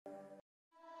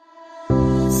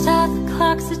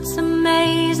clocks, it's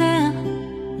amazing.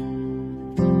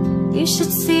 You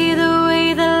should see the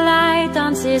way the light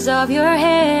dances off your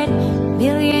head.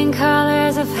 Million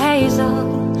colors of hazel,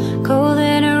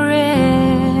 golden and red.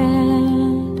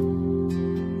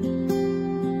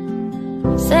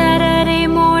 Saturday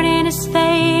morning is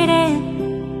fading.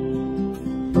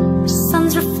 The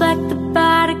sun's reflected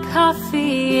by the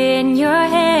coffee in your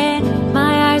hand.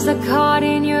 My eyes are caught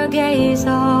in your gaze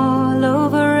all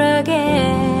over again.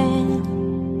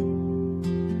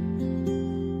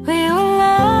 We were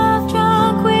love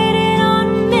drunk, waiting on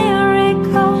a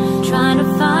miracle, trying to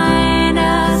find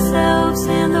ourselves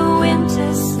in the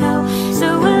winter snow. So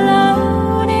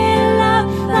alone in love,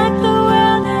 like the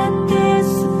world had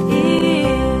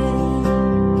disappeared.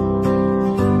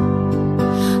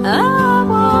 I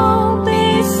won't be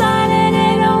silent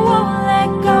and I won't let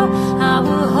go. I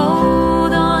will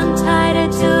hold on tighter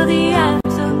till the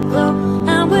afterglow,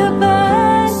 and we'll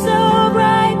burn so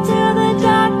bright till the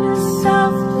darkness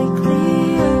softly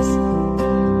clears.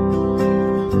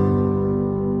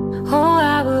 Oh,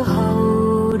 I will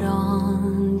hold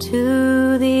on to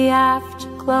the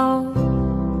afterglow.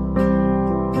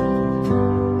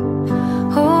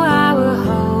 Oh, I will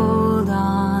hold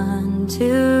on to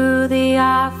the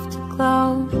afterglow.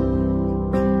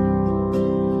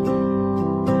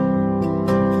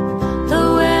 The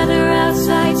weather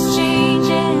outside's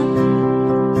changing.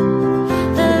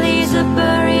 The leaves are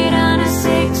buried under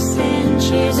 6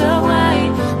 inches of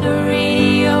white. The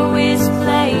radio is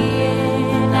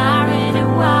playing iron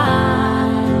and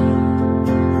wine.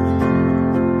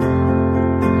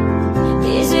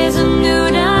 This is a new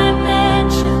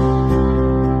dimension.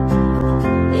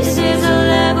 This is a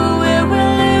level where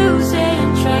we're losing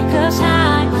track of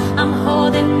time. I'm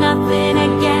holding nothing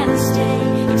against it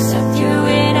except you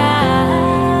and I.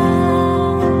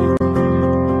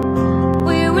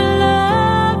 We were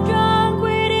love drunk,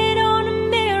 waiting on a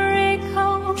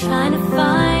miracle, trying to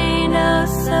find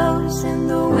ourselves in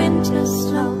the winter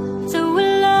snow. So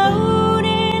alone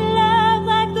in love,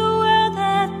 like the world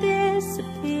had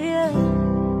disappeared.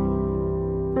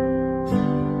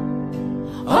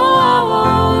 Oh, I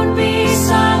won't be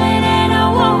silent and I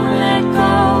won't let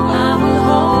go. I will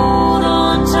hold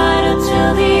on tighter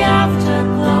till the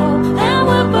afterglow, and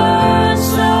we'll burn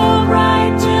so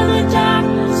bright till the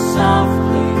darkness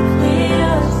softly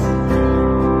clears.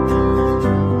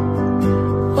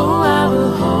 Oh, I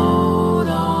will hold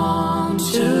on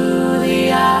to the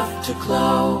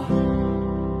afterglow.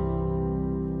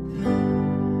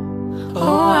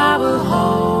 Oh, I will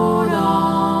hold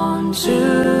on to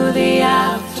the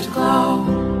afterglow.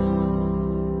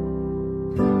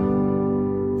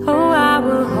 Oh, I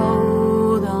will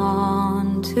hold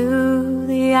on to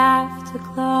the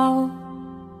afterglow.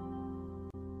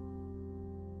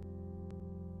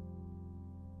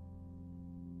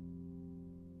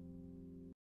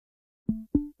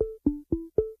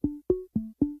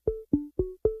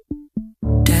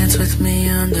 Dance with me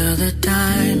under the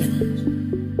diamonds.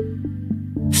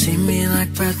 See me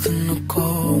like breath in the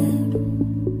cold.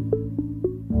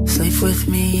 Sleep with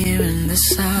me here in the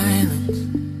silence.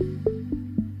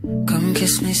 Come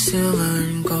kiss me silver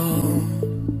and gold.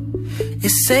 You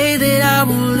say that I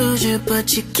won't lose you, but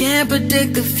you can't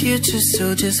predict the future.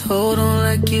 So just hold on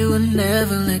like you will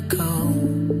never let go.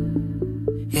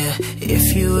 Yeah,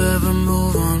 if you ever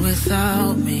move on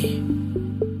without me,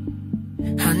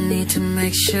 I need to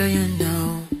make sure you know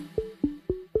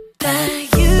that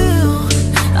you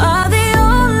are the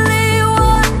only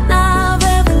one I've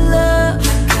ever loved.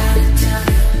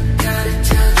 Gotta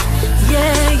tell you.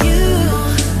 Yeah, you.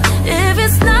 If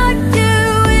it's not you,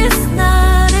 it's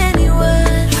not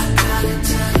anyone. Gotta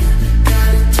tell you.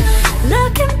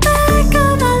 Looking back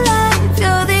on my life,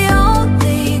 you're the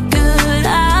only good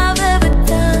I've ever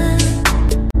done.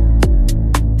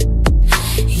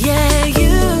 Yeah,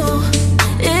 you.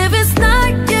 If it's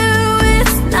not you,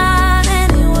 it's not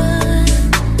anyone.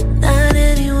 Not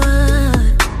anyone.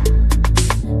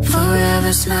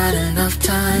 Forever's not enough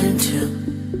time to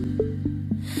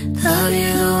love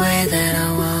you the way that I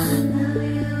want.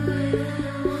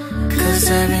 'Cause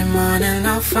every morning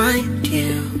I'll find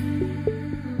you.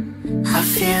 I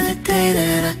fear the day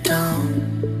that I don't.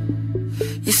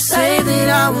 You say that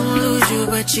I won't lose you,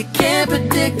 but you can't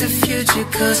predict the future.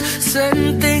 'Cause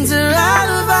certain things are out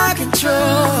of our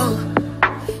control.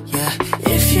 Yeah,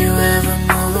 if you ever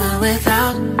move on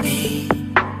without me,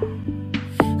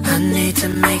 I need to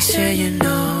make sure you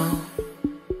know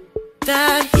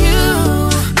that you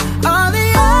are the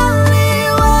only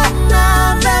one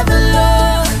I've ever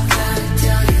loved. Gotta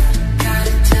tell you.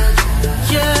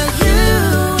 Yeah, you.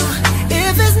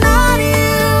 If it's not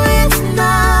you, it's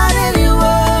not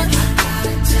anyone.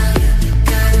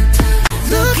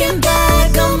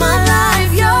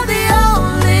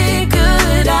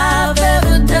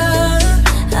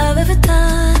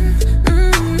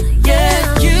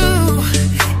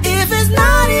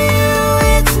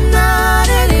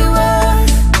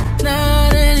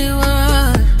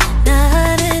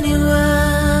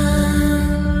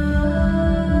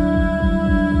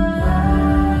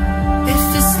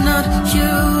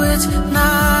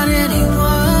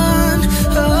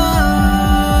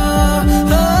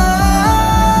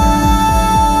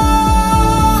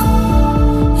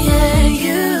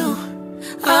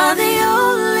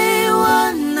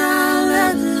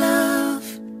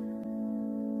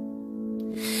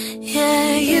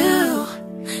 Yeah, you.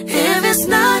 If it's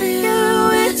not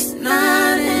you, it's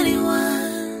not anyone.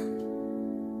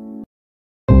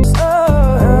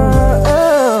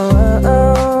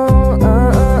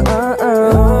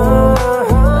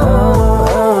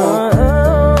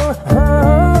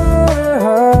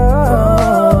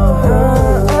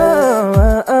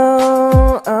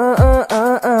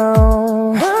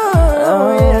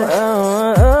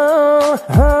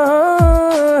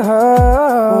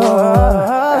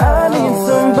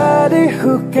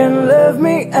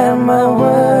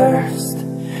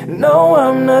 No,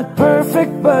 I'm not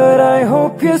perfect, but I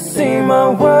hope you see my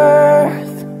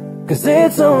worth. 'Cause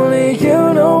it's only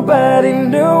you, nobody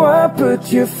knew I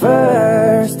put you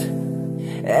first.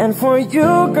 And for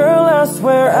you, girl, I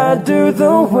swear I do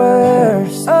the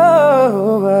worst.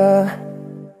 Oh,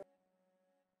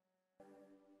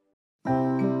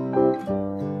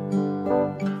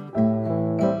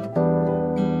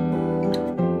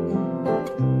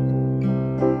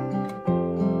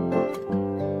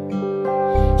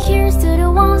 Here's to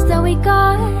the ones that we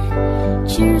got.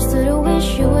 Cheers to the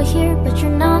wish you were here, but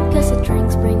you're not. 'Cause the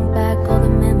drinks bring back all the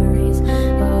memories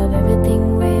of everything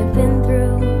we've been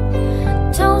through.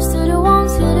 Toast to the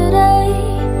ones here today.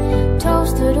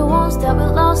 Toast to the ones that we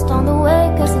lost on the way.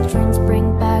 'Cause the drinks bring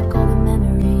back all the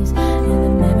memories, and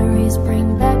the memories bring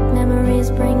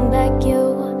back you.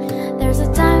 There's a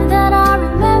time that I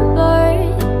remember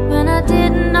when I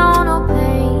didn't know no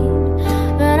pain,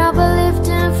 when I believed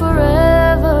in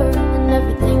forever and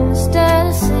everything would stay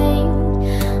the same.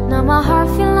 Now my heart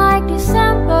feel like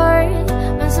December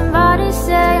when somebody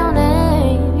say your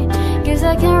name. 'Cause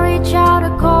I can't reach out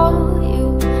to call you,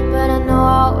 but I know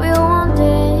I will one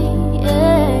day.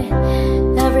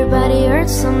 Yeah. Everybody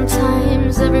hurts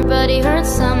sometimes, everybody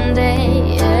hurts someday.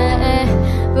 Yeah.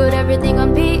 But everything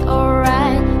gon' be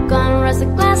alright. Gonna raise a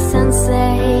glass and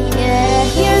say, yeah.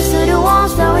 Here's to the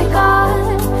ones that we got.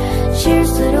 Cheers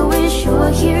to the wish you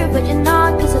were here, but you're not.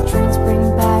 'Cause the drinks bring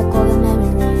back all the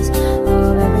memories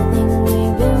of everything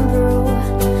we've been through.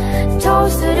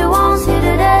 Toast to the ones here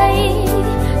today.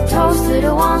 Toast to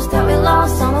the ones that we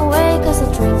lost on the way. 'Cause the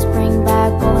drinks bring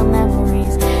back all the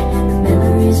memories, and the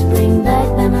memories bring back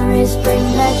you. Memories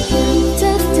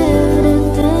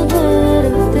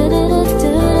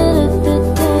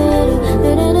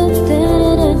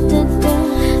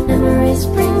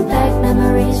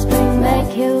bring back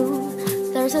you.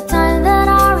 There's a time that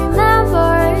I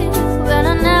remember when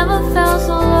I never felt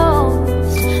so lost.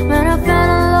 When I felt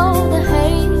alone, the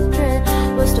hatred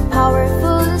was too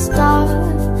powerful to stop.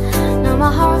 Now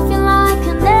my heart feel like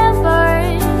a never,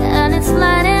 and it's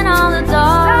lighting on the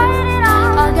dark.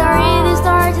 I'll carry these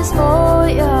torches for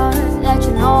you, that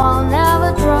you know I'll never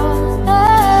drop.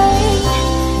 Hey.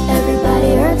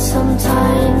 Everybody hurts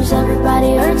sometimes,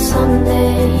 everybody hurts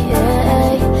someday. Yeah.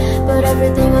 But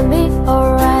everything will be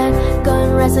alright. Go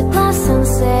and raise a glass and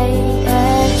say,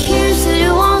 yeah. Cheers to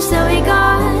the ones that we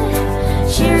got.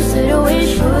 Cheers to the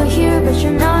wish you were here, but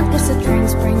you're not. 'Cause the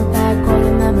drinks bring back all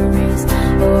the memories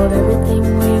of everything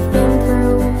we've been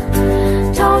through.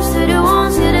 Toast to the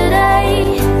ones here today.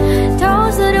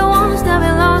 Toast to the ones that we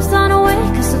lost on the way.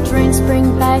 'Cause the drinks bring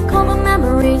back all the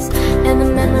memories, and the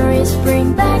memories bring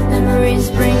back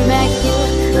you.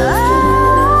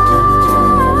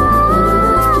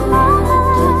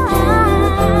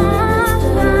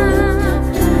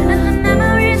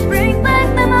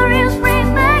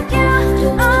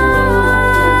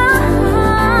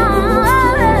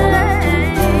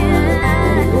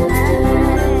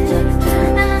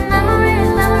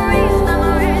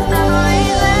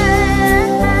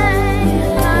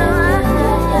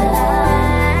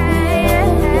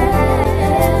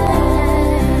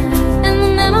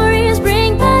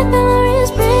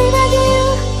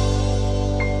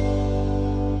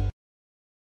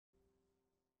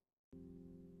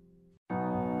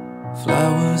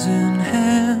 Flowers in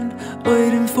hand,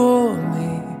 waiting for me.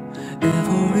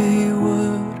 Every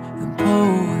word and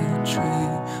poetry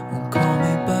won't call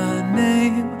me by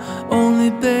name.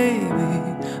 Only baby,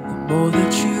 the more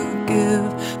that you give,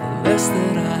 the less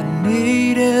that I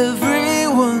need.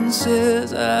 Everyone says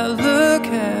I look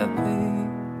happy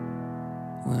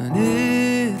when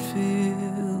it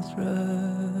feels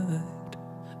right.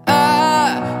 I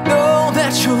know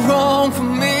that you're wrong for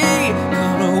me.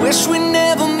 Gonna wish we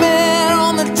never met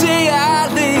on the day I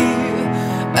leave.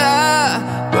 I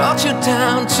brought you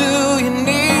down to your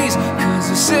knees, 'cause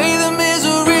you say the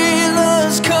misery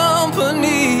loves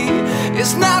company.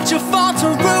 It's not your fault to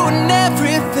ruin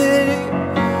everything,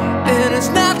 and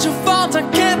it's not your fault I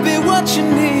can't be what you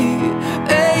need.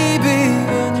 Baby,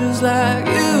 and just like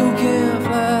you can't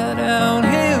fly down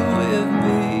here with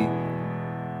me,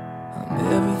 I'm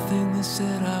everything they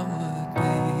said I would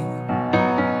be.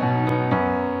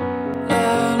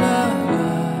 La la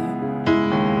la,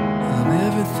 I'm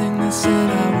everything they said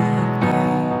I would be.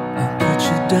 I'll put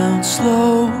you down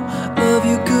slow, love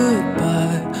you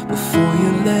goodbye before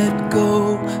you let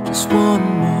go. Just one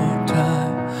more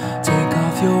time, take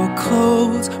off your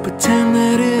clothes, pretend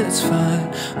that it's fine.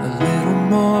 A little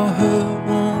more hurt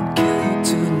won't kill you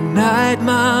tonight.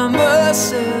 Mama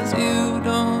says you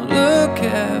don't look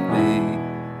at me.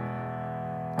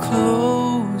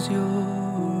 Close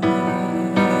your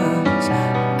eyes.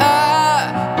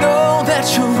 I know that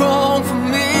you're wrong for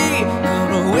me.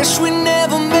 Gonna wish we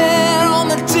never met on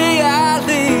the day I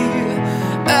leave.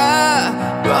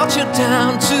 I brought you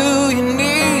down to your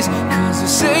knees, 'cause you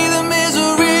say the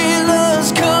misery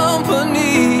loves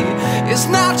company. It's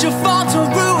not your fault to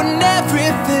ruin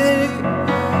everything,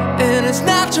 and it's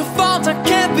not your fault I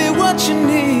can't be what you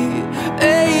need.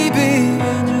 Baby,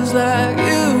 and just like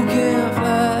you can't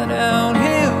fly down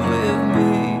here with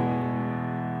me.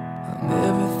 I'm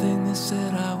everything they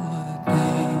said I would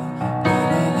be. La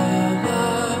la la la,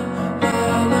 la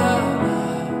la la,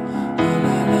 la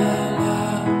la la,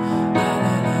 la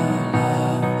la la, la la la,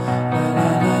 la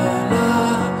la la,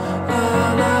 la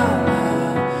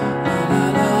la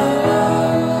la.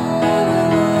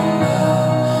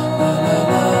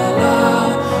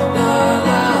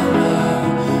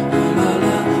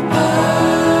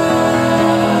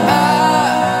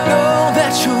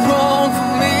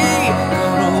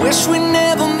 Wish we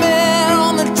never met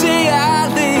on the day I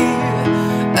leave.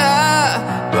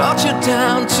 I brought you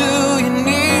down to your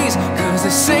knees, 'cause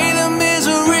they say the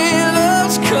misery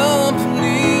loves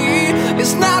company.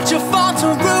 It's not your fault to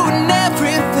ruin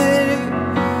everything,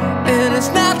 and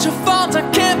it's not your fault I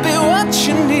can't be what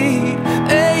you need.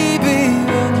 Baby,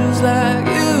 I'm just like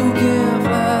you can't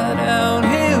fly down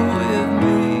here with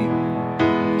me.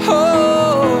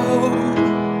 Oh,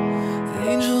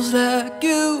 angels like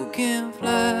you can't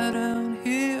fly down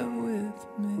here with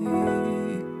me.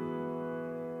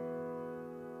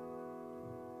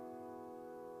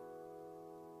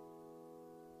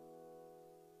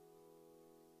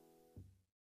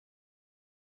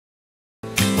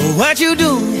 What you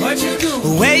doing?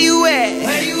 Where you at?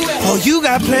 Oh, you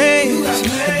got plans?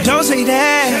 Don't say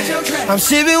that. I'm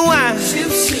sipping wine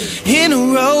in a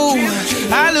row.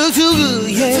 I look too good,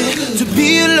 yeah, to be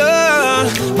alone.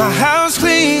 My house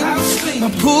clean, my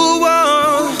pool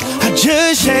warm. I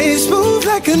just shake smooth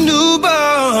like a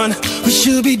newborn. We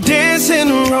should be dancing,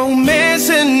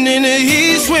 romancing in the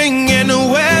east wing and the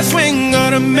west wing of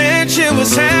the mansion.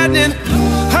 What's happening?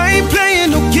 I ain't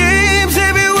playing no games.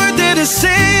 Every word that I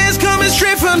say is coming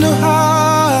straight from the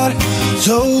heart.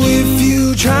 So if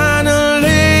you tryna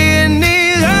lay in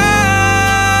these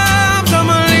arms,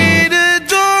 I'ma leave the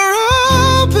door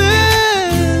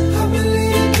open. I'ma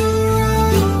leave the door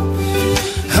open.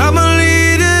 I'ma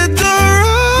leave the door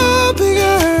open,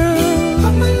 girl.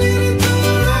 I'ma leave the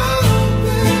door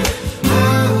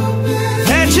open.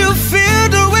 That you feel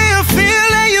the way I feel,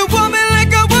 and you want me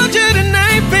like I want you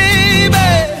tonight, baby.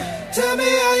 Tell me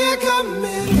how you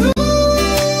coming through.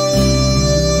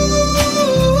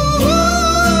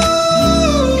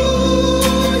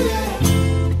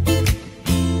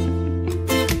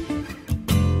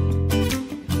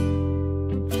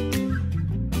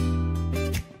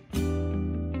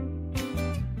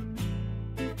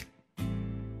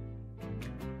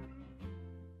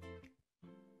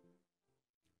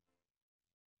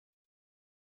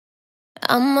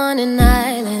 I'm on an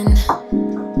island,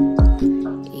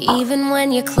 even when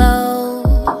you're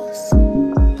close.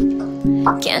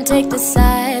 Can't take the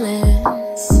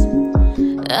silence,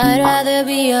 I'd rather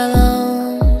be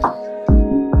alone.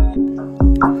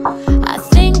 I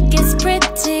think it's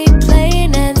pretty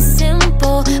plain and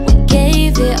simple. We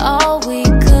gave it all we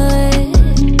could.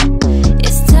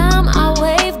 It's time I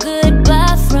wave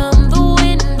goodbye from the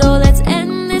window. Let's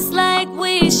end this like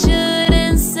we should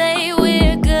and say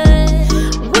we're good.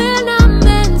 We're not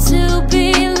meant to be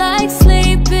like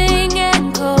sleeping and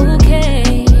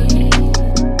cocaine.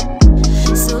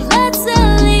 So let's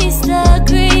at least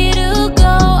agree to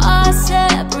go our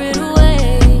separate ways.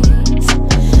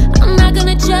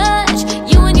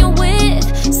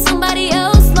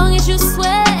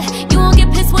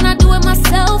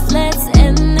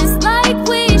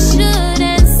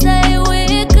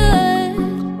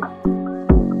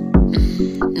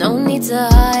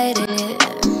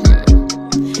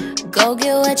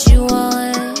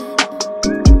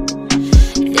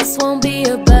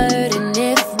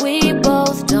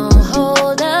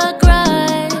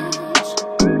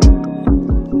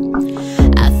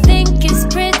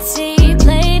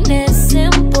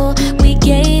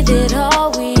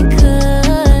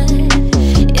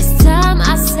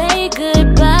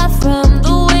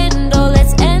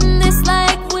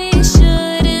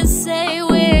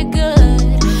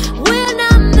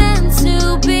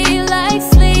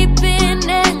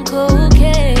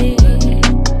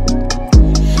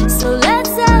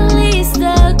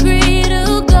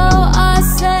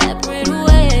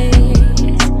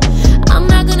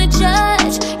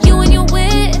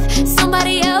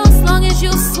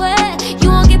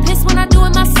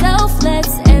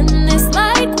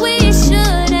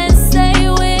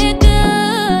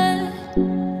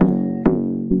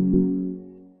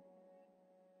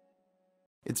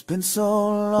 been so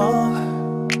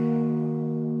long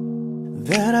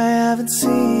that I haven't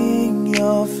seen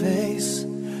your face.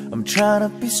 I'm trying to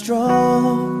be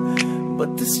strong,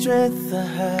 but the strength I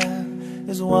have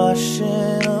is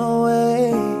washing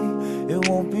away. It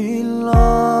won't be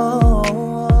long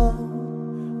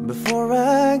before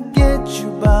I get you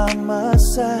by my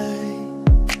side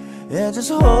and just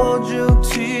hold you,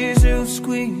 tease you,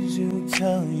 squeeze you,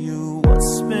 tell you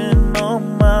what's been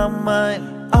on my mind.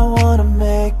 I wanna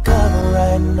make up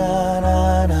right now,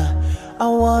 nah, nah. I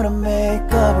wanna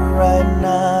make up right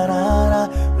now, nah, nah.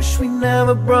 Wish we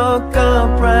never broke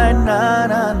up right now,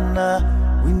 nah, nah.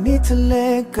 We need to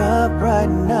link up right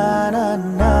now, nah,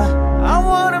 nah. I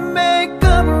wanna make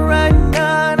up right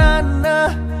now, nah,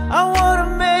 nah. I wanna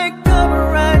make up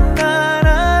right now,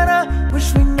 nah, nah.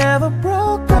 Wish we never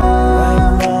broke up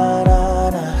right now, nah,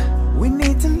 nah. We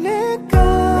need to link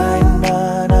up right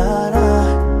now, nah, nah.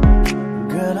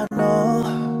 Girl, I know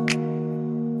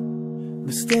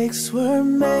mistakes were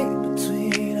made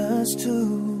between us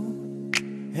two,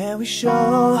 and we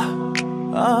show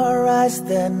our eyes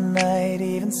that night,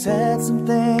 even said some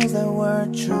things that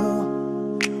weren't true.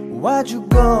 Why'd you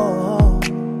go?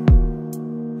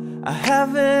 I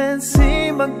haven't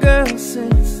seen my girl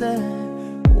since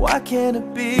then. Why can't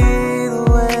it be the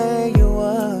way it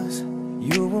was?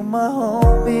 You were my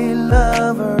homie,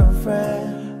 lover, and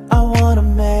friend. I wanna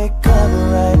make up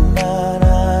right now,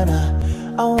 nah, nah.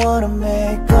 I wanna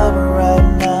make up right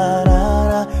now, nah,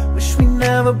 nah. Wish we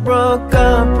never broke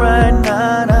up right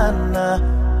now, nah, nah.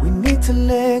 We need to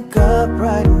link up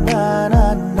right now,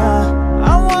 nah, nah.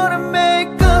 I wanna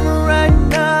make up right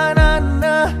now, nah,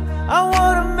 nah. I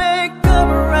wanna make up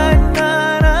right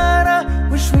now, nah, nah.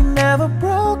 Wish we never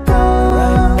broke up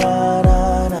right now,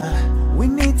 nah, nah. We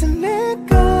need to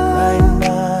link up right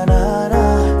now, nah,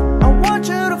 nah. I want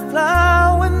you to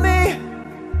fly with me.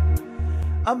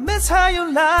 I miss how you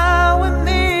lie with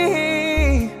me.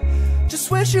 Just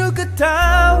wish you could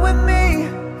die with me.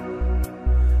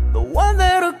 The one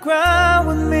that'll cry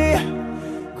with me,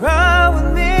 cry with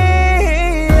me,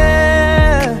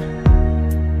 yeah.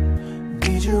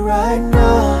 Need you right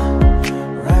now,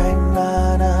 right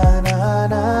now, nah, nah,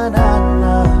 nah, nah,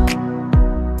 nah.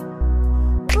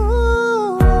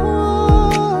 Ooh,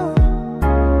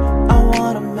 I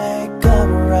wanna make up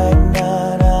right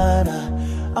now, nah, nah.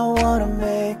 I wanna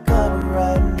make up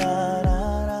right now,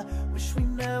 nah, nah. Wish we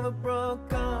never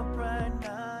broke up right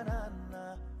now, nah,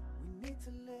 nah. We need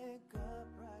to link up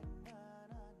right now,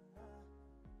 nah, nah.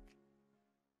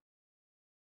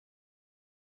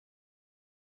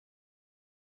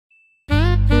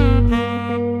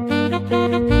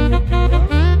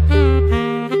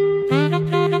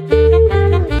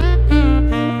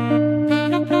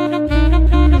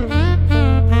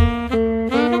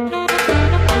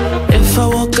 If I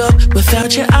woke up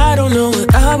without you, I don't know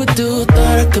what I would do.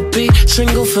 Thought I could be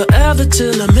single forever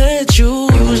till I met you.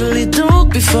 Usually don't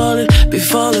be falling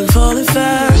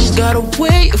fast. Got a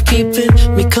way of keeping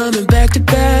me coming back to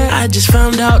back. I just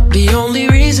found out the only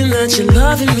reason that you're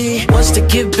loving me was to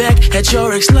get back at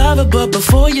your ex-lover, but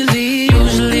before you leave,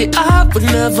 usually I would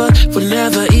never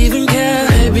even care.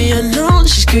 Baby, I know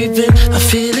she's creeping, I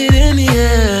feel it in the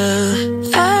air.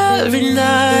 Every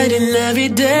night and every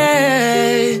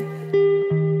day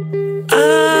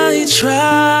I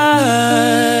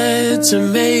tried to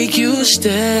make you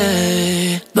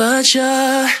stay, but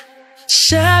you're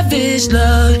savage,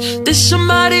 love. Did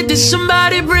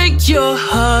somebody break your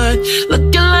heart?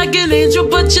 Looking like an angel,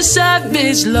 but you're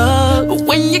savage, love. But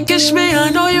when you kiss me, I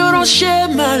know you don't share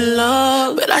my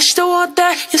love, but I still want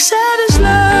that. You're savage,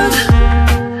 love.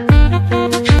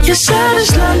 You're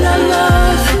savage, la la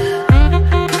love.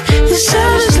 You're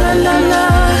savage, la la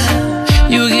love.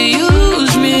 You can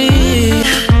use me,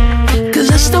 'cause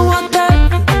I still want that.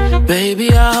 Baby,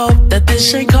 I hope that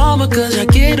this ain't karma, 'cause I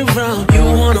get around. You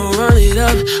wanna run it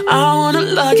up, I wanna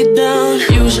lock it down.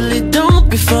 Usually don't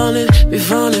be falling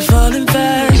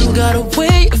fast. You got a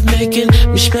way of making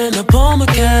me spend up all my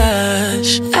cash.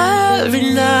 Every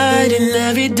night and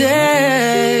every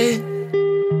day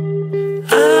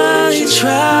I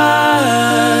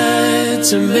tried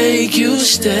to make you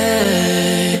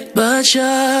stay, but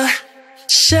you're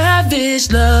savage,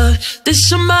 love. Did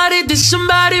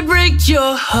somebody break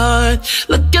your heart?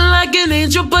 Looking like an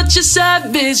angel, but you're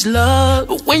savage, love.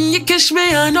 But when you kiss me,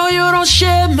 I know you don't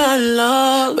share my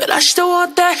love, but I still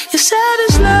want that. You're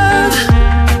savage, love.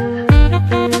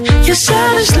 You're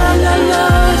savage, la la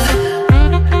love.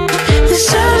 You're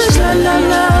savage, la la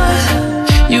love.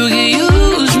 You can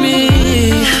use me,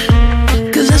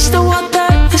 'cause I still want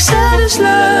that. You're savage,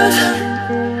 love.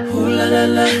 Ooh la la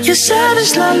la. You're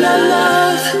savage, la la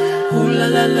love. Ooh la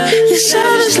la la. You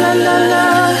said it's la la la.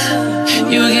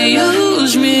 You can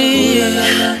use me,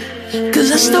 'cause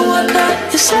that's the one that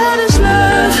you said is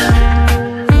love.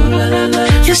 Ooh la la la.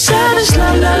 You said it's la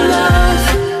la la.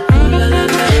 Ooh la la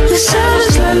la. You said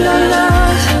it's la la la.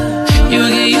 You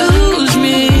can use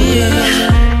me,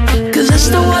 'cause that's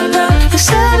the one that you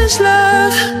said is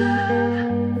love.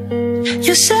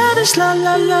 You said it's la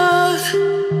la love.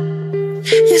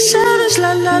 You said it's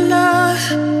la la love.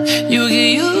 You can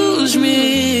use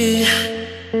me.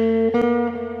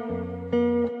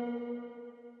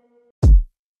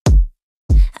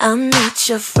 I'm not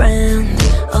your friend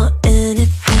or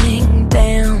anything,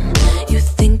 damn. You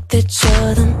think that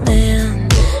you're the man,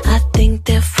 I think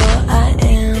therefore I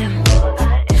am.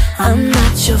 I'm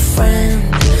not your friend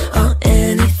or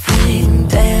anything,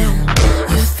 damn.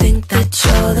 You think that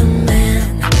you're the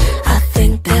man, I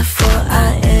think therefore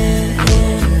I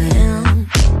am.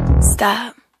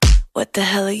 Stop, what the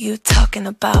hell are you talking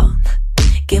about?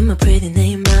 Get my pretty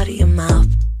name out of your mouth.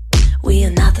 We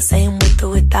are not the same with or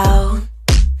without.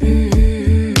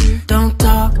 Don't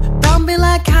talk about me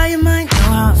like how you might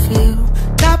know how I feel.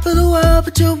 Top of the world,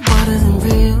 but you're water than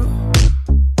real.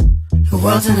 Your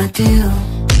world's an ideal,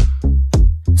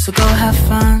 so go have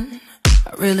fun.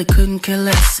 I really couldn't care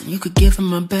less, and you could give him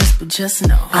my best, but just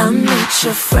know I'm not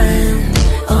your friend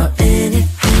or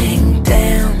anything,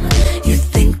 damn. You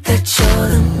think that you're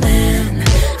the man,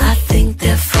 I think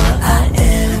therefore I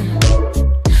am.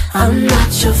 I'm not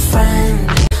your friend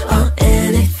or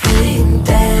anything,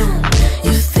 damn.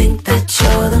 You think that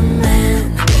you're the man,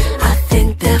 I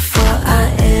think therefore I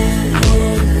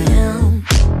am.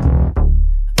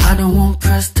 I don't want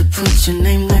press to put your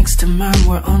name next to mine.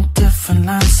 We're on different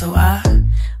lines, so I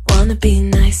wanna be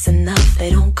nice enough, they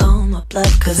don't call my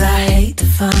bluff, 'cause I hate to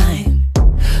find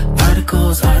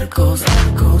articles, articles,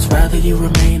 articles. Rather you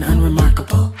remain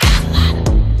unremarkable.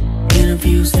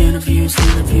 Interviews, interviews,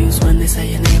 interviews. When they say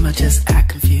your name, I just act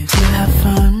confused. You have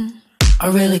fun, I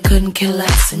really couldn't care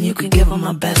less, and you could give them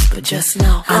my best, but just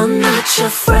know I'm not your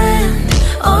friend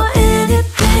or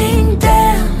anything,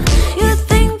 damn. You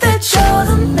think that you're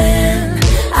the man,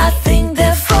 I think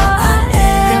therefore I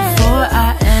am. Therefore I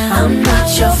am. I'm not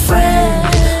your friend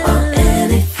or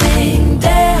anything,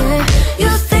 damn.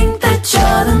 You think that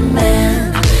you're the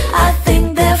man, I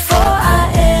think therefore I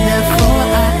am. Therefore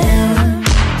I am.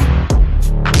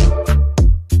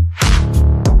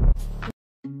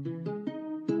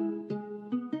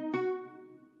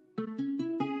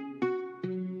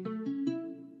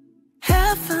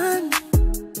 Heaven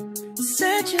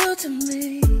sent you to me.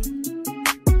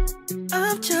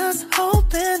 I'm just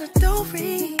hoping I don't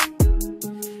repeat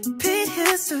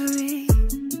history.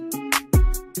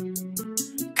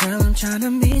 Girl, I'm trying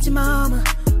to meet your mama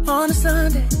on a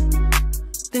Sunday,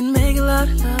 then make a lot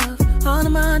of love on a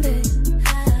Monday.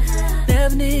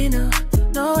 Never need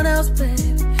no one else,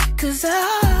 babe, 'cause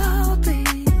I'll be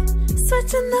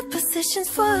Switching the positions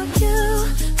for you,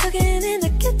 cooking in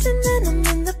the kitchen and I'm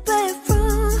in the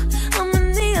bedroom. I'm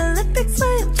in the Olympics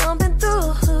where I'm jumping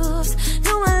through hoops.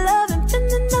 No, I love and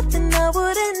feeling nothing I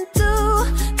wouldn't do,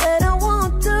 that I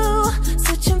won't do.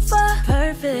 Switching for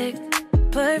perfect,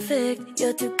 perfect.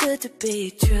 You're too good to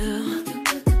be true.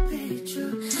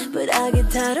 But I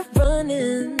get tired of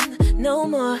running, no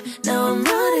more. Now I'm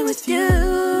running with you.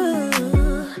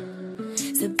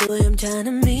 So boy, I'm trying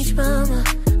to meet your mama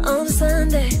on a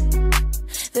Sunday,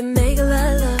 then make a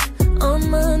lot of love on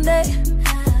Monday.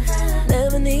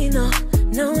 Never need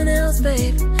no one else,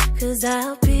 babe, 'cause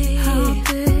I'll be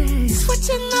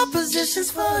switching up positions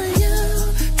for you.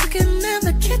 Cooking in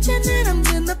the kitchen and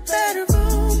I'm in the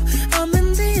bedroom. I'm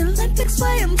in the Olympics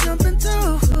where I'm jumping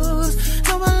through hoops.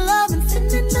 No, I love and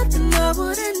feeling nothing I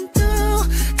wouldn't do,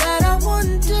 that I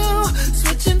wouldn't do.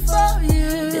 Switching for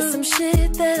you. There's some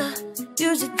shit that I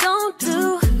usually don't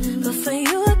do, but for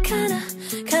you I kinda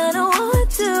want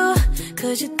to,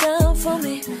 'cause you're down for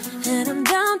me and I'm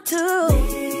down too.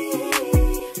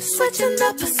 Switching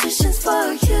up positions for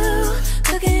you,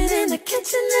 cooking in the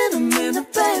kitchen and I'm in the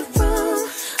bedroom.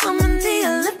 I'm in the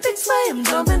Olympics where I'm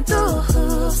jumping through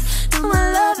hoops. Do my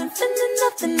love and feeling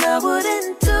nothing I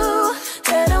wouldn't do,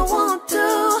 that I won't do.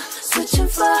 Switching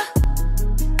for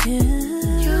you.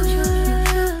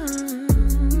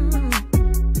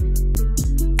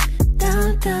 Down,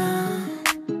 down.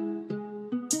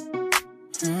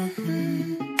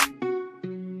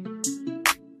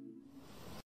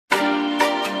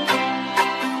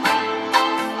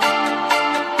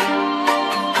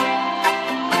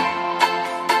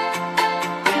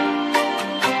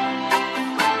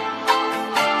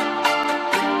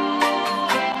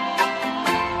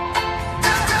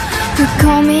 You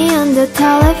call me on the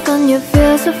telephone, you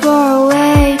feel so far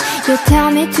away. You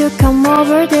tell me to come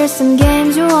over, there's some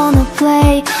games you wanna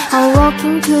play. I'll walk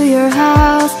into your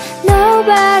house,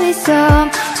 nobody's home,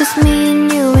 just me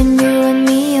and you and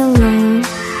me alone.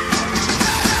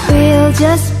 We're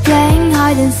just playing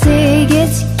hide and seek,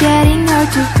 it's getting hard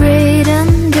to breathe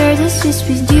under the sheets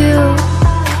with you.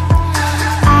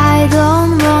 I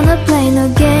don't wanna play no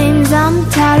games, I'm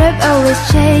tired of always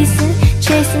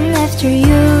chasing after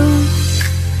you.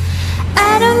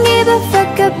 I don't give a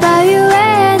fuck about you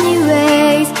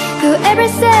anyways. Whoever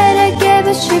said I gave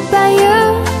a shit about you?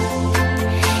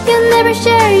 You never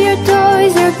share your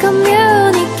toys or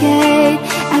communicate.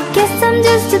 I guess I'm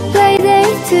just a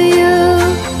playdate to you.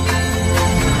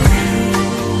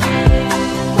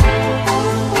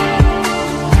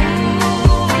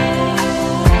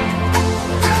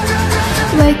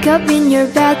 Wake up in your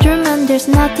bedroom and there's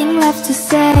nothing left to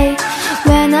say.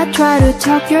 When I try to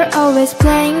talk, you're always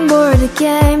playing board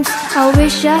games. I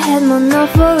wish I had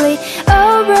monopoly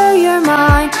over your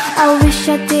mind. I wish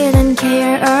I didn't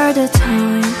care all the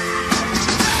time.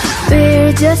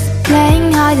 We're just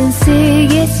playing hide and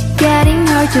seek, it's getting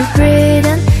hard to breathe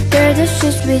under the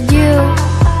sheets with you.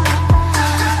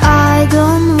 I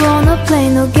don't wanna play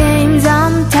no games,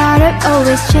 I'm tired of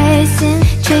always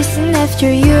chasing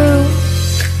after you.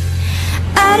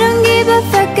 I don't give a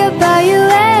fuck about you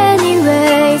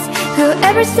anyways.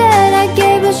 Whoever said I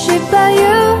gave a shit about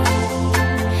you?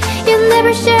 You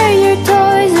never share your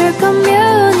toys or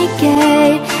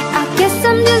communicate. I guess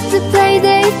I'm just a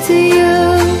playdate to you.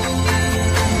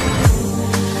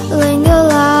 Linger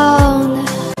around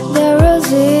the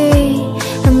rosy.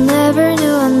 I never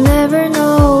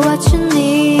know what you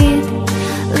need.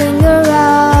 Linger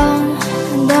around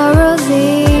the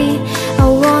rosy. I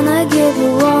wanna give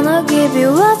you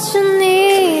what you need.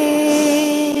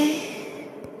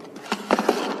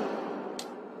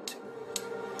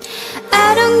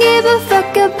 I don't give a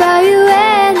fuck about you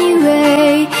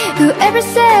anyway. Whoever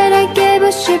said I gave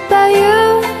a shit about you?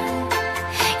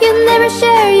 You never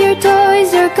share your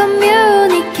toys or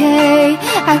communicate.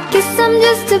 I guess I'm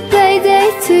just a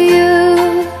playdate to you.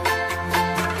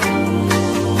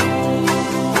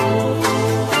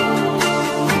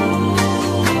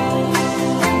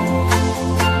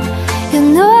 You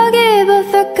know I give a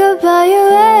fuck about you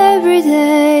every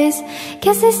day.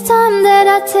 Guess it's time that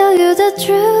I tell you the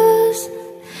truth.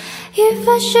 If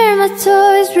I share my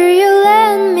toys, will you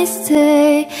let me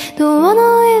stay? Don't wanna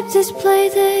leave this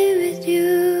playdate with you.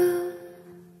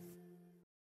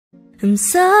 I'm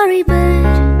sorry, but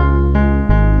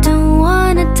don't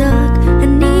wanna talk. I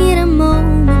need a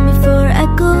moment before I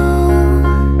go.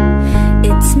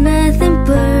 It's nothing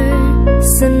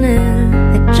personal.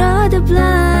 I draw the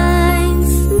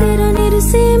blinds. They don't need to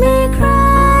see me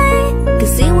cry,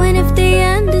 'cause even if they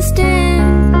understand,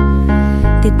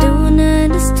 they don't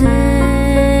understand.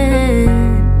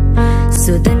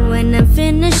 So then when I'm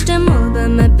finished, I'm all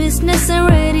about my business. I'm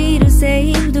ready to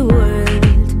save the world.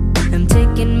 I'm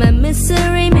taking my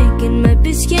misery, making my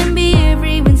bitch can be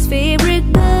everyone's favorite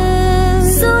girl.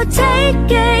 So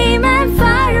take aim and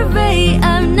fire away.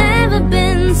 I've never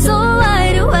been so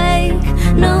wide awake.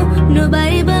 No,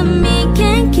 nobody but me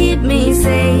can keep me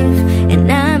safe, and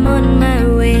I'm on my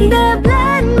way. The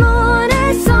blood moon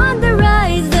is on the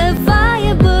rise, the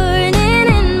fire burning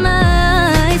in my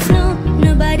eyes. No,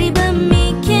 nobody but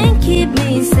me can keep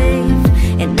me safe,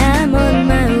 and I'm on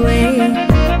my way.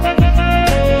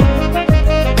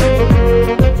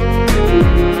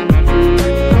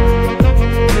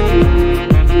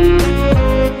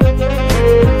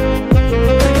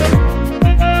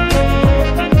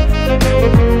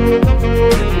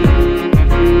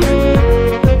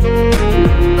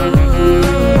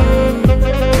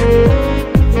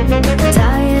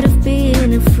 Tired of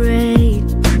being afraid,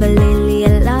 but lately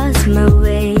I lost my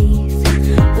ways.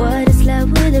 What is love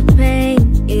with the pain?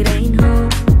 It ain't home.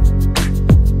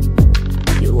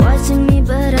 You're watching me,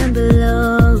 but I'm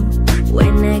below.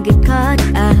 When I get caught,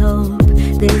 I hope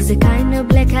there's a kind of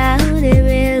blackout that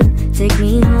will take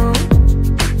me home.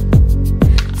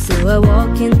 So I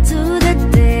walk into the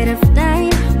dead of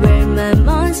night, where my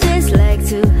monsters like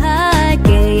to hide.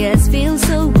 Chaos feels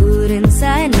so good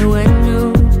inside, no one knows.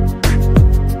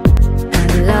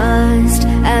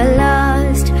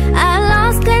 I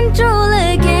lost control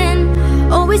again.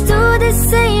 Always do the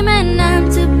same and I'm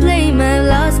to blame. I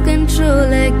lost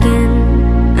control again.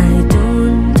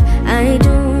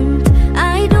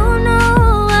 I don't know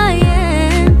who I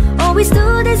am. Always do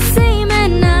the same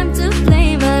and I'm to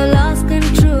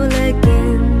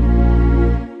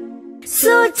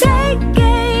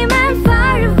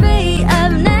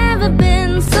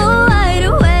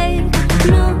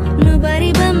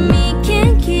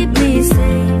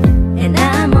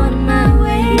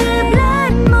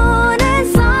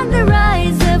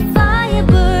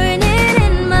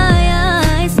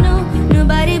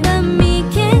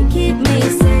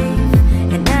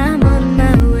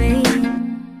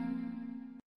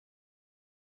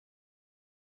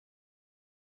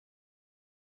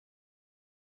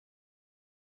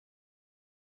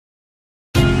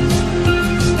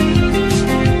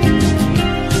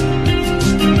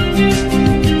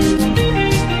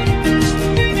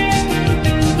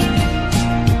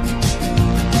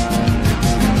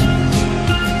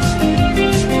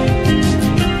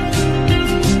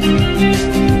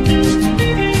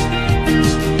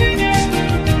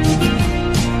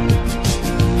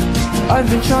I've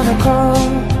been trying to call,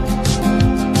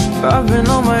 I've been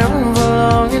on my own for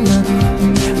long enough.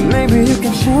 Maybe you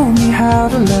can show me how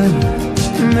to love.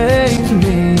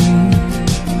 Maybe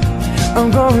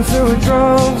I'm going through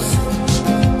withdrawals.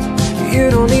 You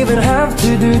don't even have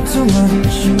to do too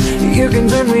much. You can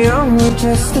turn me on with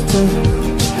just a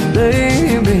touch,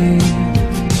 baby.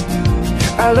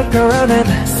 I look around and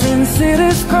since it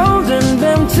is cold and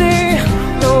empty,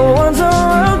 no one's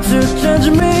around to judge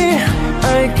me.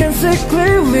 I can see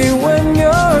clearly when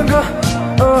you're gone.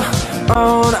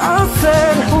 I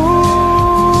said, ooh,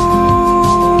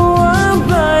 I'm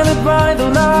blinded by the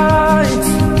lights.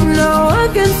 Now I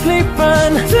can sleep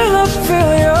until I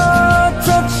feel your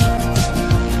touch.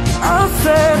 I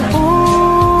said,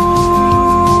 ooh,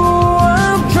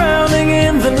 I'm drowning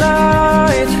in the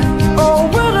night. Oh,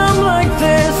 when I'm like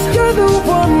this, you're the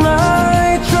one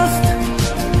I trust.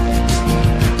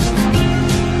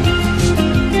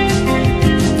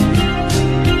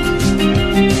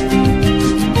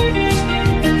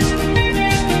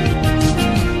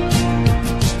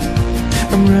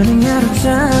 I'm running out of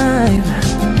time,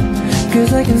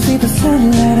 'cause I can see the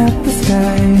sun light up the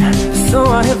sky. So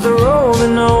I hit the road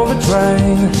in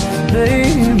overdrive,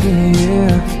 baby.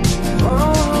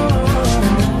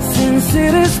 Since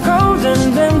it is cold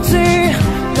and empty,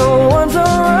 no one's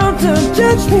around to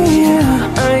judge me.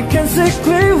 I can see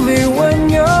clearly when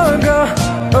you're gone.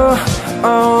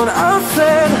 I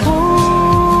said,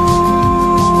 ooh,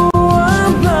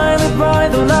 I'm blinded by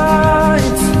the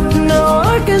lights. No,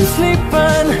 I can sleep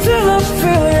until I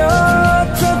feel your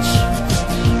touch.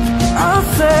 I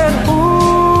said,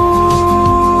 ooh,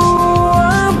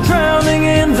 I'm drowning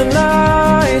in the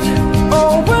night.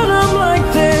 Oh, when I'm like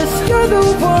this, you're the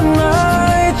one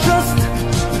I trust.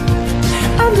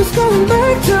 I'm just coming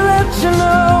back to let you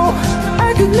know I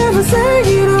could never say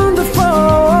it on the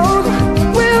phone.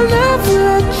 We'll never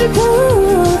let you go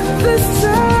this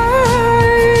time.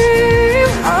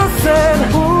 I said,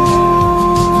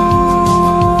 ooh,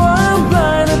 I'm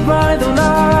blinded by the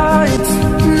lights.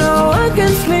 No, I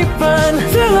can sleep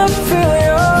until I feel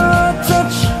your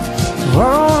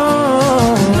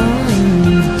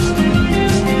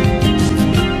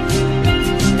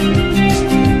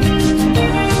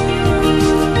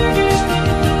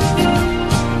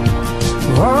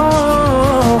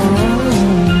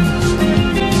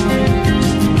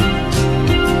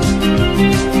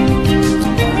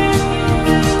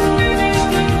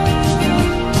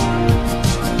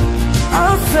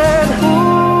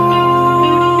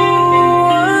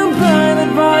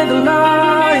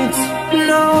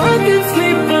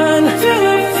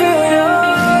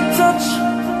touch.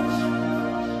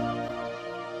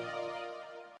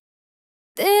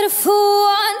 Did a full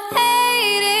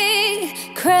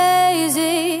 180,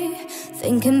 crazy,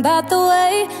 thinking about the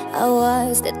way I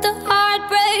was. Did the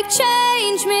heartbreak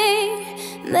change me?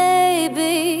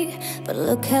 Maybe, but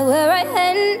look at where I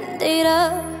ended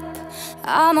up.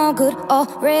 I'm all good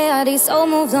already, so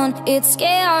moved on. It's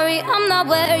scary, I'm not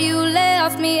where you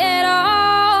left me at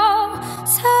all.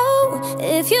 So,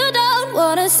 if you don't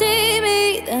wanna see me,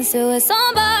 then still with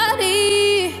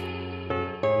somebody.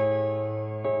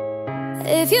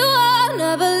 If you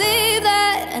wanna believe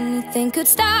that anything could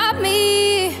stop me,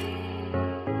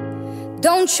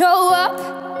 don't show up,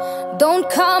 don't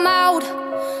come out,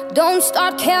 don't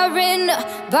start caring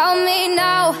about me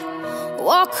now.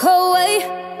 Walk away,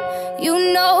 you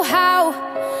know how.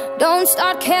 Don't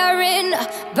start caring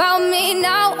about me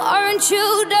now. Aren't you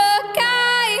the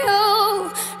guy who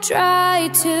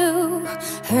tried to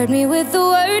hurt me with the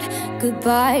word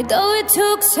goodbye? Though it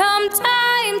took some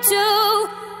time to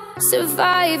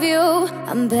survive you,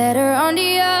 I'm better on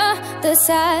the other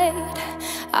side.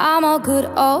 I'm all good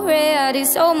already,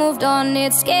 so moved on.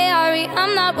 It's scary,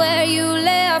 I'm not where you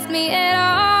left me at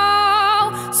all.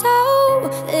 So,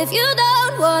 if you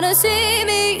don't wanna see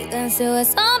me, then still with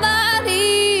somebody.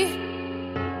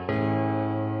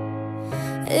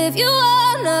 If you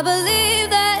wanna believe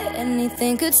that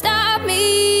anything could stop me,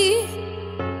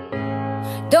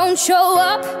 don't show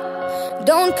up,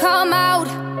 don't come out,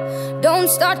 don't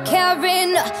start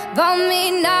caring about me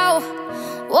now.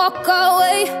 Walk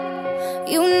away,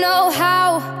 you know how.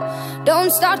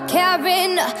 Don't start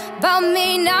caring about me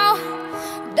now.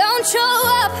 Don't show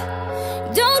up,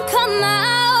 don't come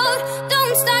out,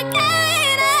 don't start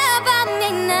caring about me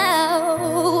now.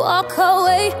 Walk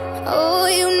away, oh,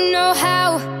 you know how.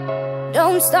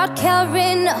 Don't start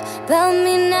caring about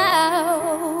me now.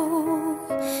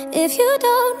 If you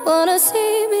don't wanna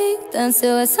see me, then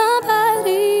still with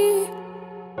somebody.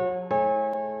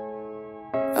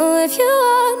 Oh, if you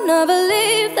wanna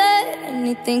believe that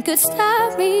anything. anything could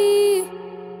stop me. Don't show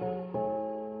up, don't come out, don't start caring about me now. Walk away, you know how. Don't start caring about me now.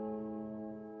 Don't show up, don't come out, don't start caring about me now. If you wanna believe that anything could stop me. Oh,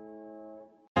 if you wanna believe that anything could stop me.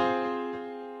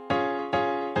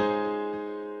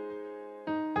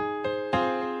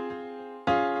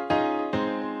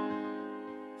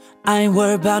 I ain't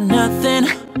worried about nothing,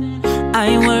 I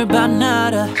ain't worried about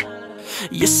nada.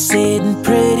 You're sitting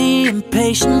pretty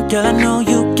impatient, girl, I know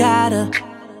you gotta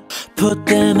put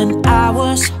them in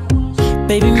hours,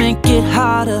 baby, make it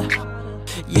harder.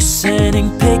 You're sending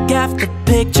pic after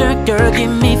picture, girl, get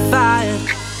me fired.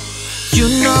 You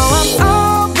know I'm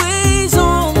always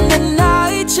on the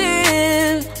night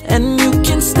shift, and you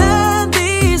can stand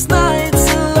these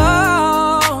nights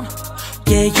alone.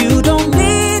 Yeah, you don't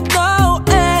need no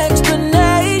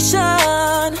explanation,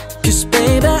 'cause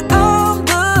baby, I'm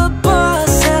the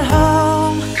boss at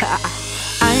home.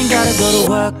 I ain't gotta go to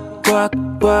work, work,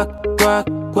 work, work,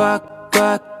 work,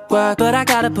 work, work, but I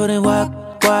gotta put in work,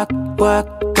 work, work,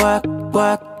 work,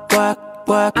 work, work,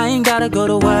 work. I ain't gotta go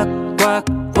to work, work,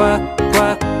 work,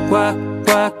 work, work,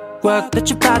 work, work. Let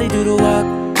your body do the work,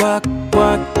 work,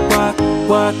 work, work,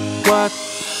 work, work.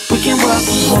 We can work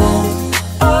from home,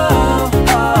 oh,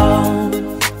 oh.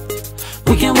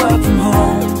 We can work from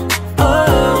home,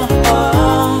 oh,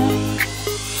 oh.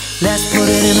 Let's put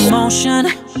it in motion,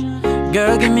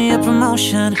 girl, give me a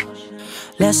promotion.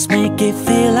 Let's make it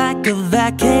feel like a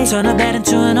vacation, turn a bed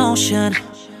into an ocean.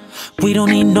 We don't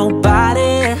need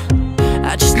nobody,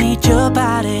 I just need your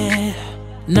body.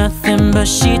 Nothing but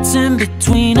sheets in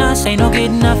between us, ain't no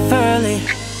getting up early.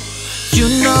 You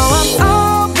know I'm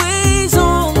always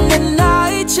on the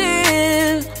night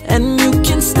shift, and you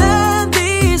can stand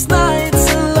these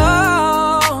nights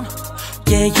alone.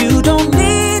 Yeah, you don't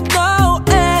need no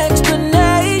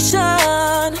explanation,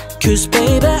 'cause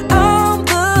baby, I'm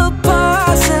the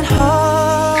boss at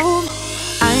home.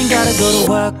 I ain't gotta go to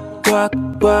work, work,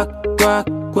 work, work,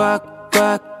 work,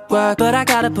 work, work, but I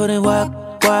gotta put in work,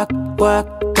 work, work,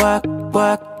 work,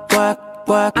 work, work,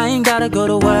 work. I ain't gotta go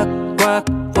to work, work,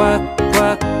 work,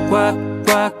 work, work,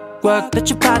 work, work. Let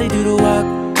your body do the work,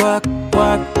 work,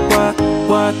 work, work,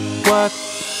 work, work.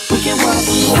 We can work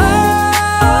from home,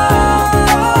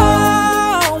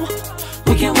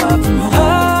 we can work from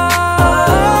home,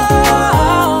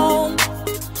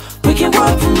 we can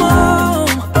work from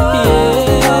home,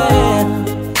 yeah.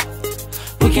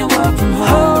 We can work from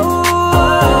home.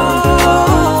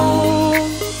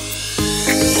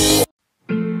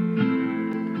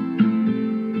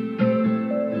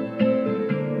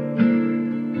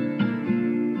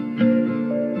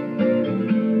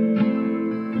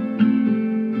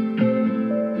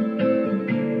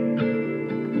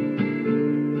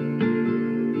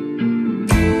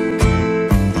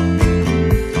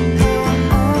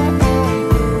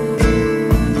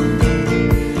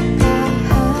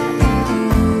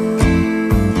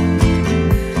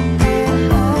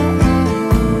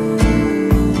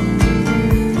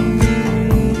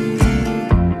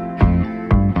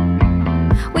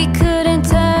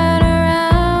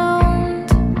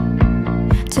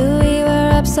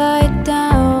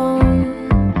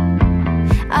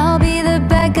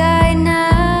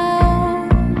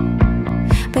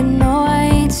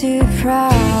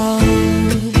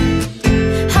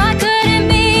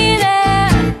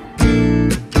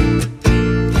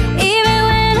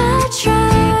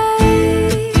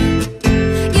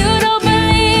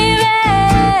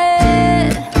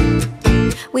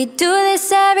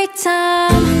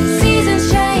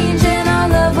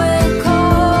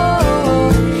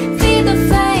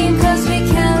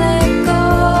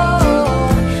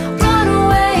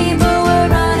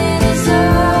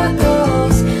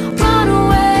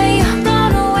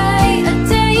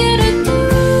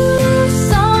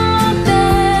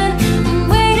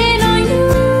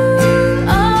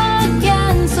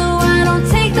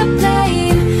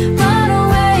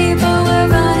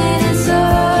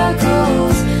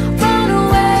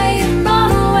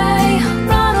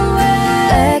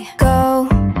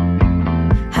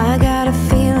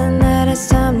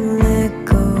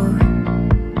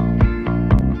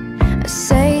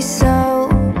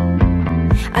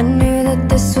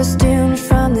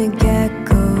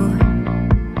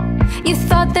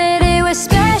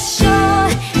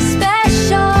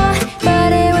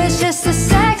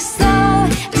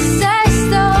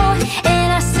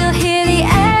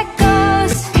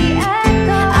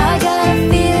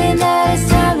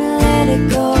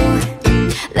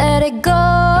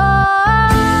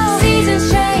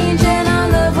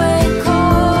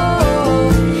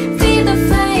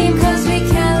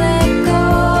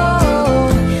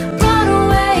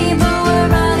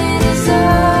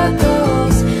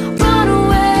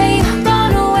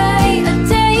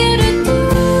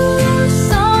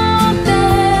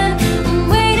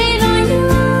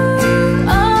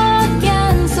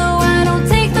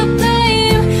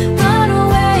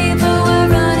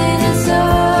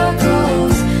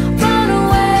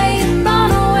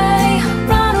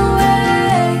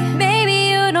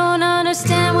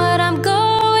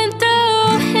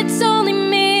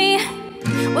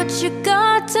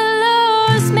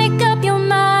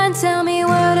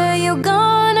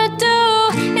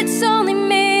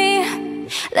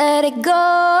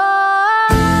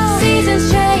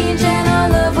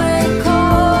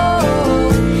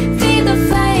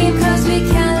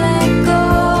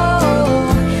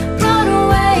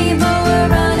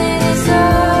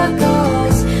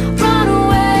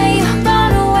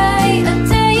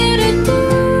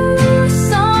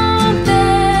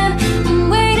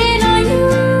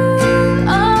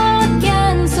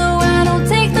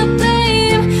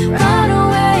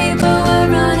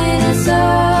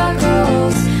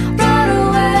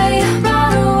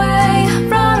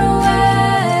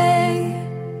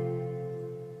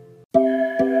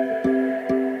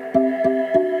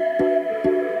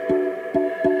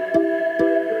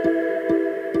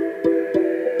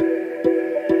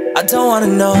 don't wanna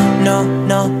know, no,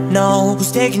 no, no,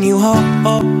 who's taking you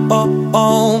home,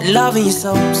 loving you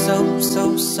so, so,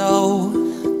 so, so,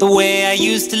 the way I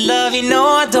used to love you. No,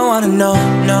 I don't wanna know,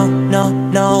 no, no,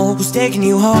 no, who's taking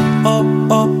you home,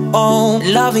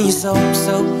 loving you so,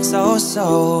 so, so,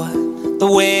 so, the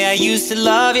way I used to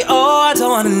love you. Oh, I don't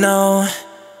wanna know.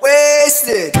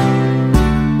 Wasted.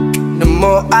 The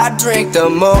more I drink, the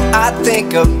more I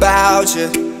think about you.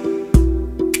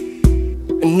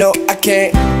 No, I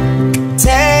can't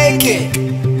take it.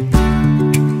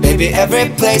 Baby, every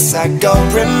place I go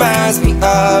reminds me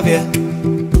of you.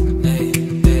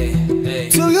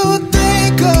 Do you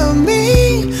think of me,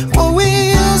 what we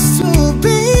used to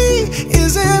be?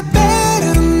 Is it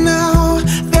better now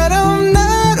that I'm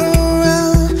not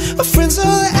around? My friends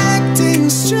are acting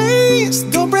strange,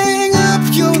 don't bring up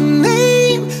your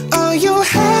name. Are you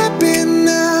happy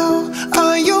now?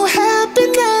 Are you happy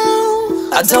now?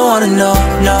 I don't wanna know,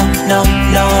 no, no,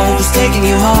 no, who's taking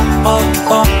you home,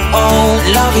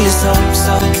 loving you so,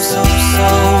 so, so, so,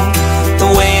 the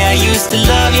way I used to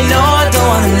love you. No, I don't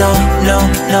wanna know, no,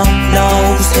 no, no,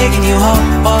 who's taking you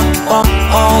home,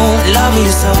 loving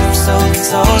you so, so,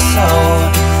 so, so,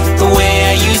 the way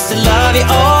I used to love you.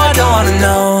 Oh, I don't wanna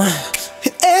know.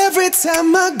 Every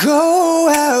time I go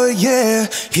out, yeah,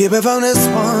 hear it from this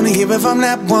one, hear it from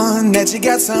that one, that you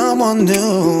got someone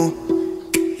new.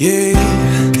 Yeah,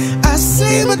 I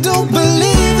see but don't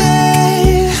believe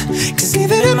it, 'cause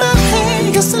even in my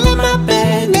head, you're still in my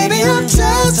bed. Maybe I'm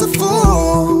just a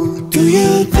fool. Do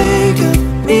you think of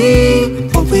me,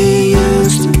 what we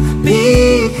used to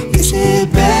be? Is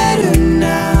it better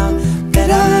now that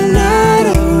I'm not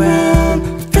around?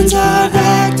 Friends are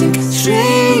acting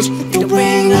strange, don't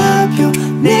bring up your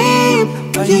name.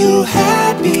 Are you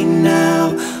happy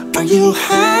now? Are you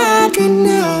happy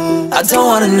now? I don't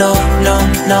wanna know, no,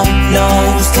 no, no,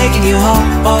 who's taking you home,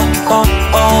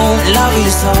 loving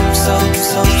you so, so,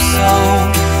 so, so,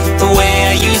 the way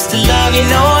I used to love you.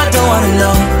 No, I don't wanna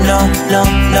know, no, no,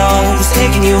 no, who's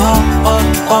taking you home,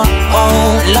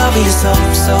 loving you so,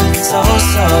 so, so,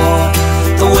 so,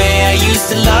 the way I used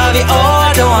to love you. Oh,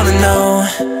 I don't wanna know.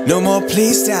 No more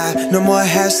please stop, no more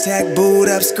hashtag booed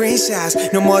up screenshots,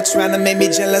 no more trying to make me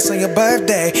jealous on your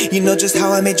birthday. You know just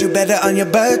how I made you better on your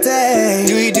birthday.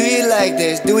 Do you like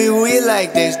this? Do we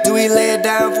like this? Do we lay it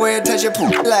down for you, touch your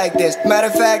poop like this? Matter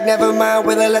of fact, never mind,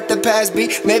 will I let the past be?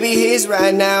 Maybe he's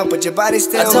right now, but your body's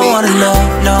still me. I don't wanna know,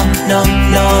 no, no,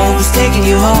 no, who's taking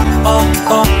you home,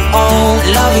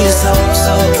 loving you so,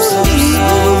 so, so, so,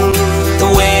 the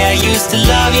way I used to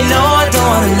love you. No, I don't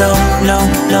wanna know, no,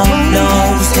 no, no,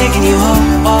 who's taking you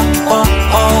home,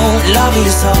 loving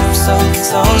you so, so,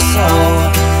 so, so,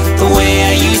 the way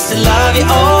I used to love you.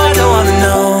 Oh, I don't wanna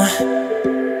know.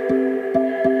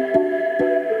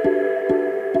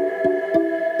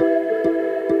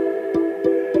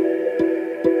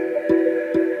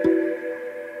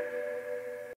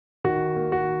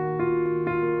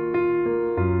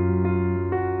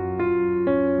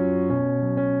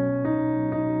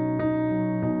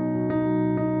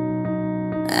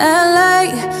 LA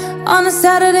on a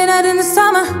Saturday night in the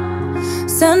summer,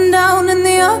 sundown and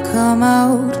the all come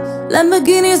out.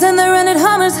 Lamborghinis and the rented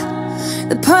Hummers,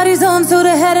 the party's on so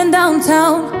they're heading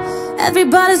downtown.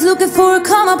 Everybody's looking for a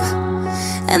come up,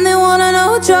 and they wanna know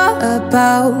what you're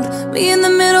about. Me in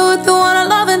the middle with the one I'm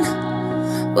loving,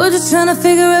 we're just trying to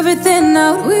figure everything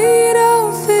out. We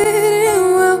don't fit in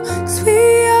well, 'cause we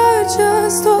are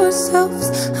just ourselves.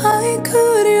 I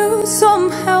could use some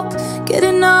help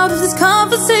getting out of this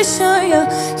conversation. Yeah,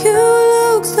 you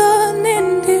look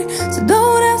stunning here, so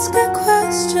don't ask that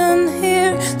question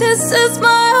here. This is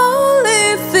my only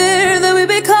fear, that we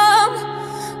become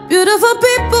beautiful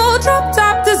people, drop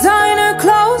top designer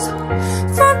clothes,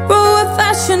 front row of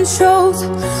fashion shows.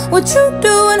 What you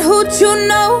do and who you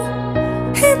know,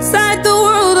 inside the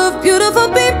world of beautiful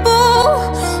people,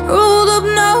 rolled up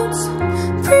notes,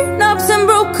 prenups and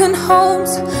broken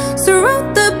homes,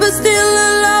 surrounded but still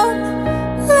alone.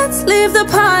 Let's leave the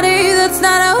party, that's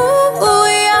not who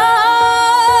we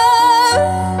are.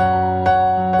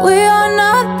 We are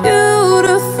not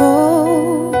beautiful.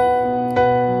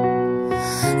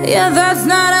 Yeah, that's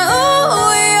not who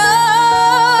we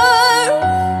are.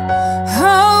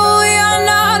 Oh, we are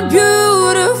not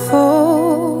beautiful.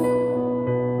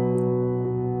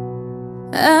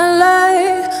 LA,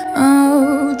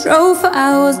 oh, drove for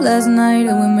hours last night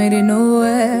and we made it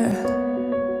nowhere.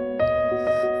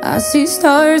 I see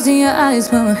stars in your eyes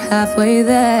when we're halfway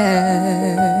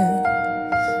there.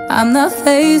 I'm not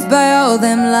fazed by all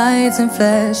them lights and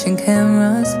flashing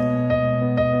cameras,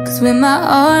 'cause with my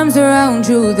arms around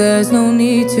you there's no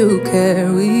need to care.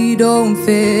 We don't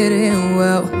fit in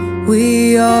well,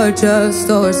 We are just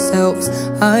ourselves.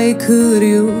 I could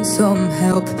use some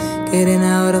help getting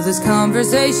out of this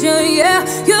conversation. Yeah,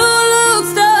 you look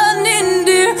stunning,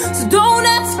 dear, so don't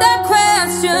ask that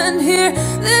question here.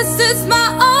 This is my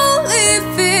only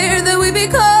fear, that we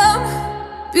become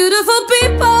beautiful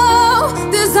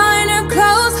people, designer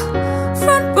clothes,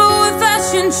 front row of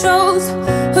fashion shows.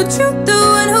 What you do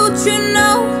and who you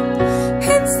know,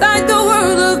 inside the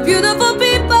world of beautiful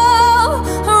people,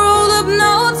 roll up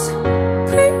notes,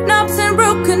 prenups and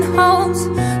broken homes,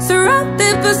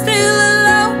 surrounded but still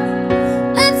alone.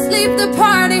 Let's leave the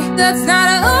party, that's not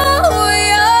who we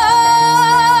are.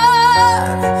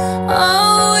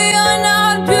 Oh, we are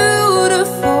not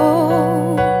beautiful.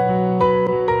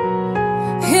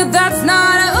 Yeah, that's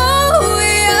not who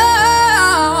we are.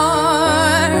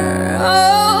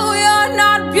 Oh, we are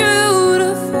not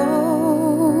beautiful.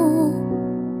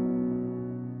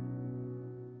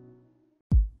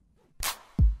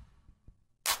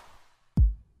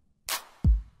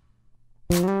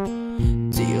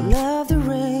 Do you love the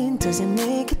rain? Does it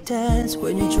make you dance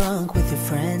when you're drunk with your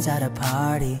friends at a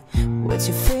party? What's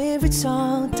your favorite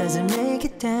song? Does it make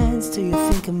you dance? Do you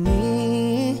think of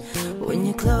me? When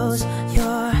you close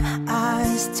your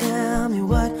eyes, tell me,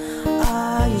 what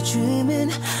are you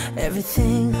dreaming?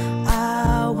 Everything,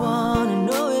 I wanna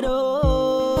know it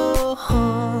all.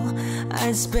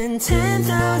 I'd spend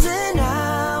 10,000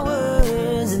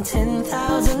 hours and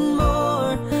 10,000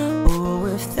 more. Oh,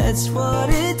 if that's what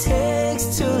it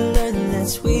takes to learn that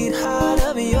sweetheart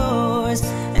of yours.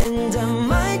 And I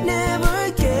might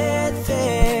never get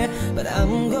there, but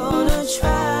I'm gonna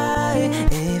try.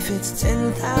 If it's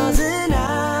 10,000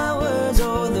 hours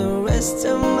or the rest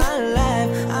of my life,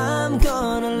 I'm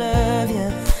gonna love you.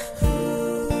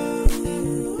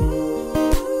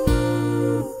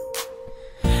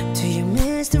 Do you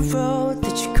miss the road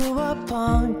that you grew up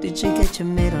on? Did you get your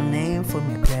middle name from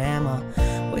your grandma?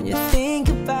 When you think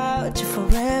about you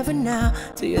forever now,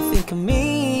 do you think of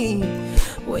me?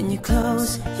 When you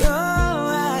close your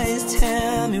eyes,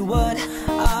 tell me, what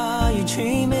are you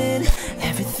dreaming?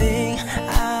 Everything,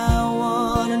 I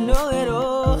wanna know it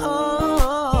all.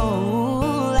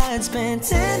 I'd spend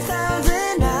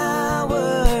 10,000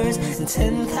 hours and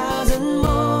 10,000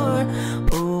 more.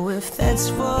 Oh, if that's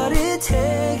what it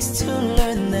takes to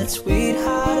learn that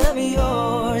sweetheart of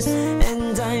yours.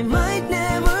 And I might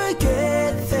never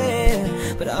get there,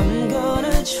 but I'm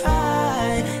gonna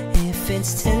try. If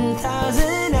it's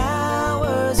 10,000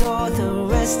 hours or the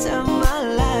rest of my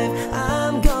life,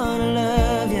 I'm gonna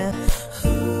love you.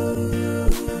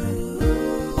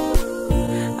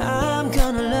 I'm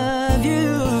gonna love you.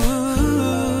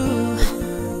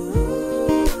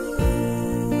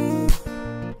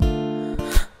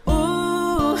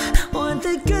 Ooh, want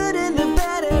the good and the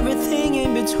bad, everything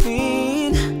in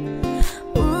between.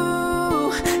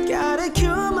 Ooh, gotta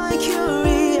cure my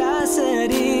curiosity.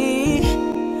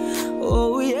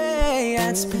 Oh yeah,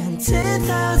 I'd spend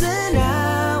 10,000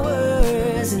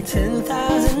 hours and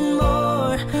 10,000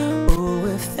 more. Oh,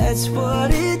 if that's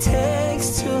what it takes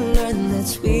to learn that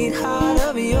sweetheart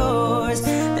of yours.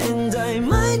 And I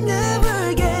might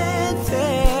never get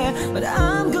there, but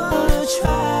I'm gonna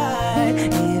try.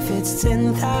 If it's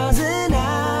 10,000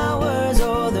 hours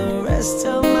or the rest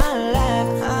of my life,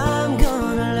 I'm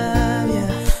gonna love you.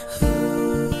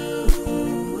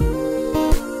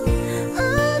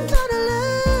 I'm gonna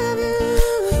love you.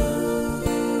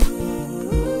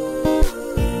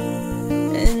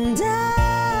 And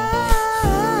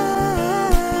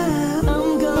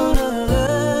I'm gonna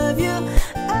love you.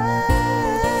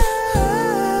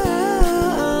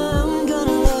 I'm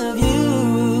gonna love you.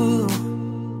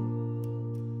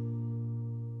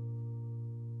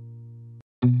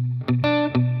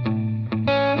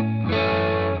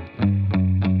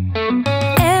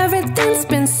 Everything's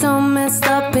been so messed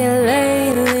up here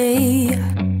lately.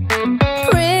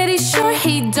 Pretty sure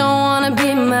he don't wanna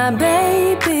be my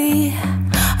baby.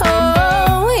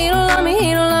 Oh, he don't love me,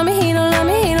 he don't love me, he don't love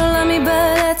me, he don't love me,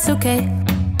 but that's okay.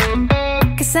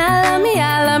 'Cause I love me,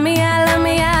 I love me, I love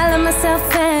me, I love myself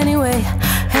anyway.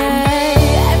 Hey,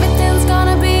 everything's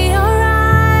gonna be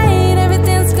alright,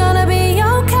 everything's gonna be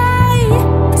okay.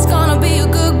 It's gonna be a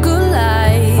good, good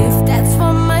life. That's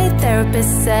what my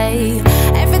therapist say.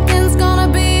 Everything's gonna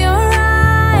be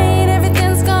alright, everything's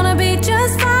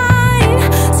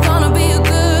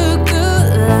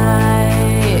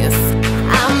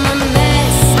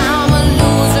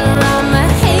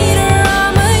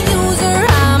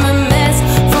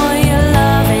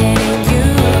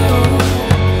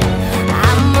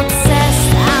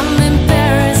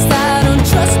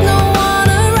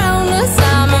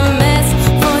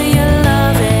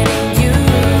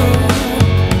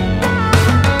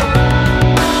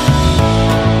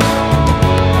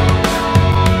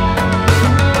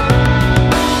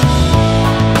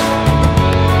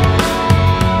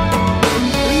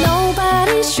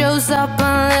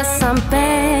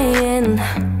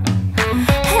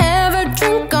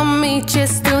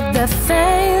just do the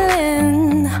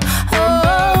feeling.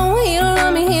 Oh, he don't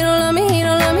love me, he don't love me, he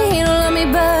don't love me, he don't love me,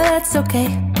 but that's okay.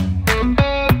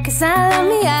 'Cause I love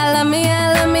me, I love me,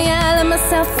 I love me, I love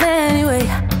myself anyway.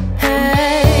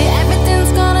 Hey,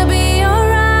 everything's gonna be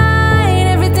alright,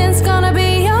 everything's gonna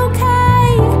be okay.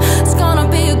 It's gonna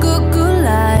be a good, good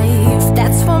life.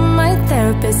 That's what my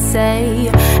therapist say.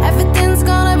 Everything's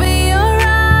gonna be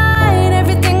alright,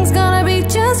 everything's gonna be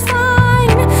just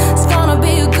fine. It's gonna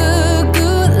be a good,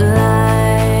 good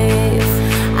life.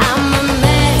 I'm a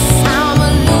mess, I'm a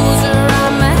loser,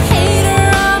 I'm a hater,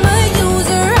 I'm a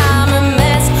user, I'm a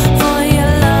mess for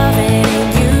your love, it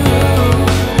ain't you.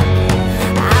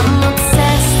 I'm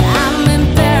obsessed, I'm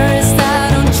embarrassed, I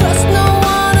don't trust no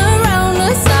one around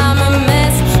us. I'm a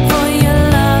mess for your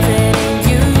love, it ain't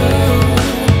you.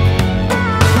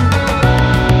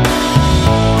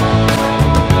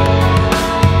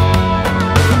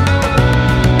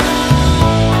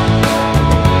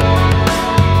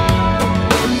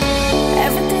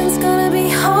 Everything's gonna be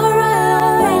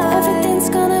alright, everything's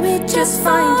gonna be just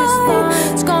fine, just fine.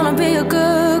 It's gonna be a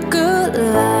good, good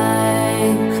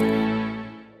life.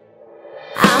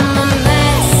 I'm a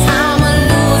mess, I'm a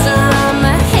loser, I'm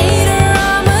a hater,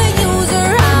 I'm a user,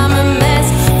 I'm a mess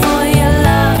for your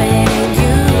love, it ain't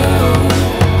you.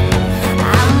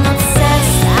 I'm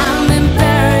obsessed, I'm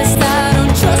embarrassed, I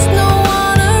don't trust no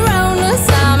one around us.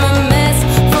 I'm a mess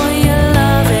for your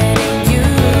love, it ain't you.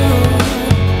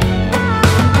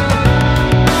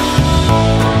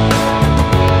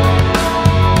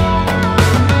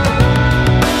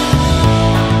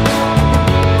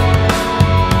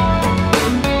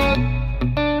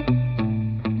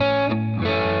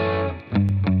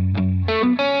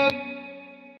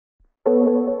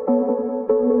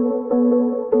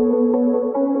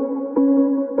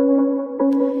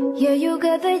 Yeah, you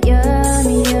got the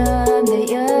yummy, yum, the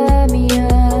yummy,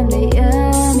 yum, the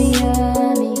yummy,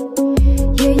 yummy.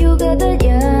 Yeah, you got the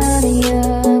yummy,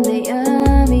 yum, the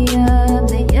yummy, yum,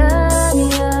 the yummy,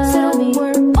 yummy.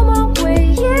 We're on my way,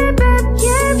 yeah, babe,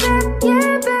 yeah, babe,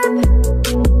 yeah, babe.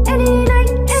 Any night,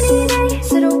 any day.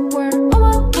 Said we're on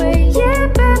my way, yeah,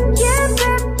 babe, yeah,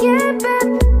 babe, yeah, babe.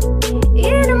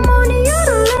 In the morning, you're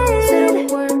the late. Said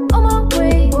we're on my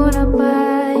way. Wanna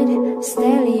bite,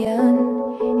 stallion.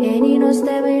 And you know,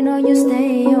 stay, you know, you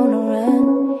stay on the run.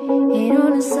 And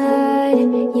on the side,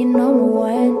 you number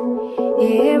one.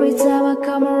 Every time I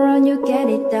come around, you get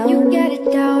it down. You get it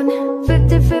down.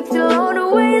 50-50 all the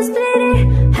way, you split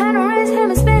it. Hand on raise,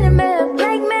 him spinning, babe.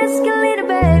 Like mescalina,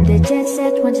 babe. The jet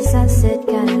set, once the sunset,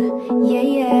 kinda. Yeah,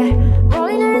 yeah.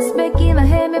 Rolling in this back in my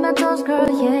head, make my toes curl,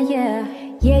 yeah, yeah.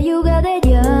 Yeah, you got that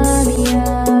yummy,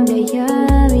 yum, the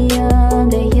yummy, yum,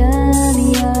 the yummy,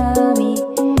 yummy.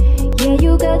 Yeah,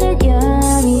 you got that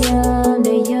yummy, yum,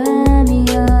 the yummy,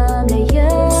 yum, the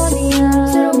yummy, yum.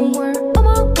 Said we're on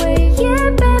my way, yeah,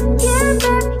 babe, yeah,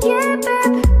 babe, yeah,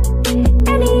 babe.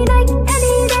 Any night,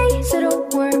 any day. Said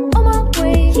we're on my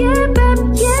way, yeah, babe,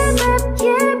 yeah, babe,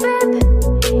 yeah, babe.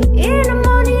 In the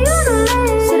morning, you're the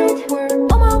late. Said we're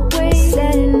on my way.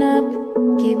 Setting up,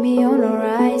 keep me on the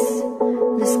rise.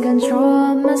 Lose control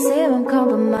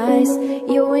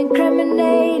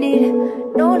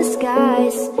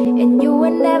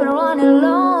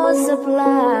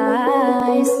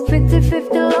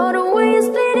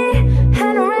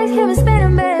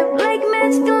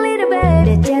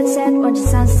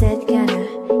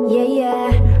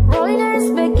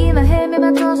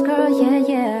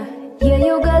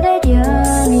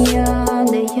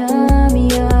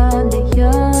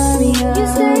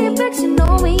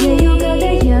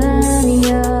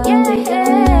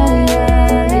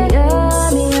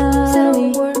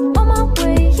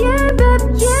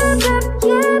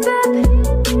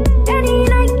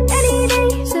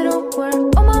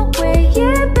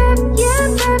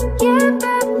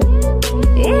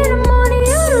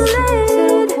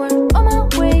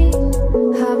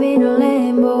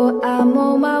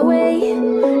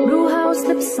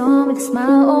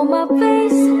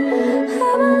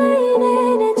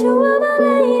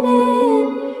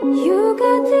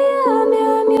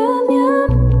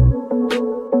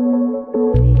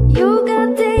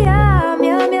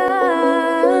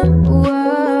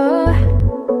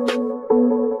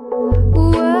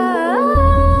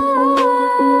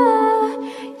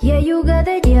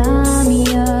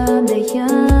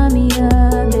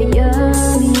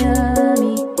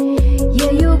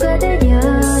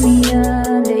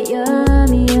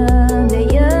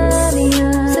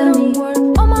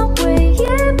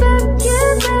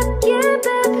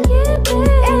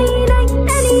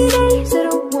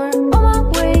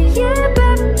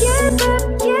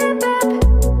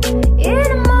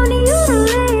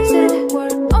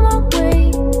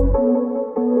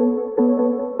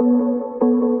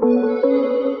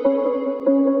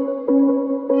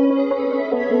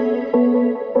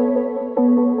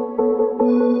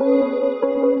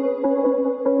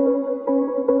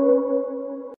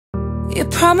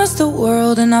promised the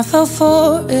world and I fell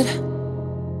for it.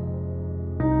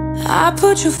 I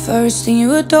put you first and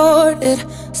you adored it.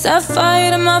 Set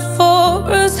fire to my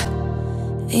forest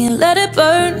and you let it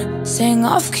burn. Sang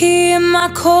off key in my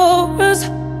chorus,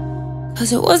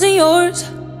 cause it wasn't yours.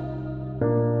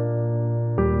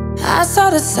 I saw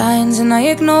the signs and I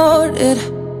ignored it.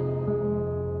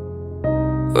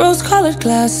 Rose-colored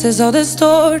glasses all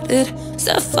distorted.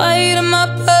 Set fire to my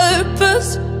purpose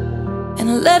and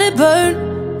I let it burn.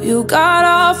 You got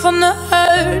off on the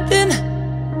hurting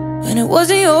when it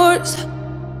wasn't yours.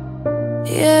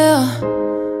 Yeah,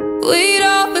 we'd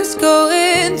always go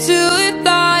into it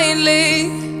blindly.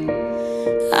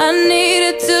 I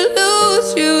needed to lose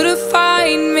you to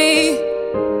find me.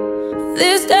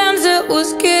 This dance, it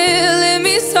was killing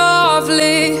me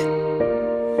softly.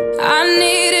 I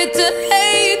needed to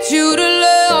hate you to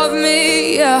love me,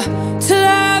 yeah. To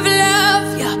love ya,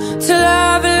 to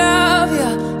love ya,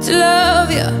 to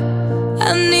love ya.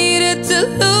 I needed to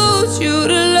lose you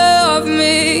to love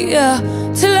me, yeah.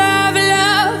 To love ya,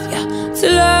 to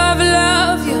love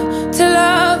ya, to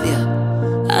love ya.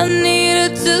 I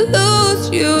needed to lose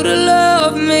you to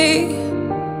love me.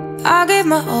 I gave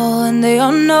my all and they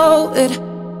all know it.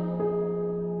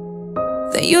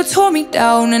 Then you tore me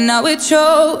down and now it's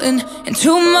showing. And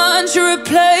 2 months you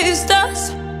replaced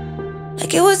us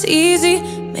like it was easy.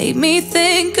 Made me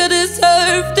think I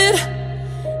deserved it.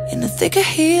 In the thick of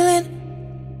healing,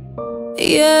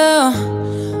 yeah.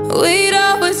 We'd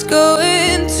always go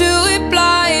into it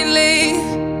blindly.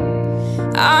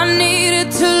 I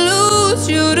needed to lose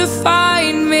you to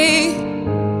find me.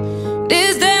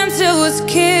 This dance, it was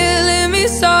killing me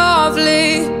softly.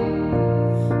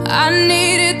 I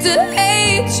needed to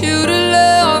hate you to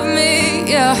love me,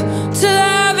 yeah. To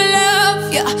love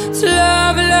ya, to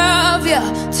love ya,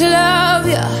 to love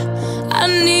ya. I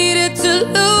needed to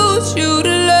lose you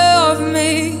to love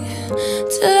me.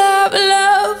 To love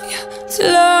ya, to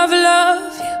love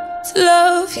ya, to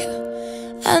love ya.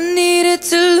 I needed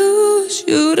to lose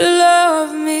you to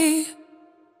love me.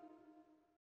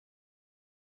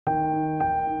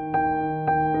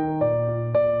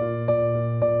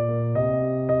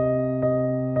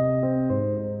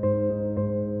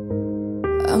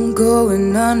 I'm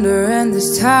going under and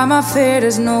this time I fear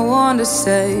there's no one to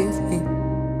save me.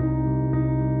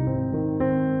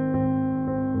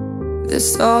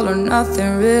 This all or nothing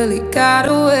really got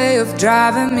a way of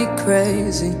driving me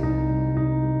crazy.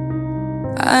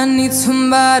 I need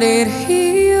somebody to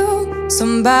heal,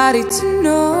 somebody to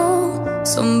know,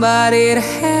 somebody to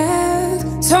have,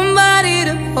 somebody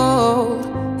to hold.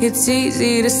 It's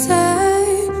easy to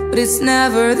say, but it's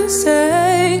never the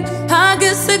same. I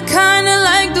guess I kinda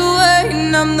like the way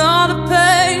I'm not a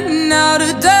pain. Now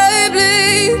the day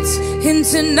bleeds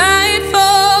into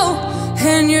nightfall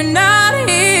and you're not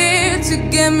here to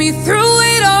get me through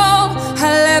it all. I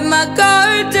let my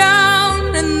guard down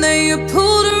and then you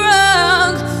pulled a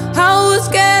rug. I was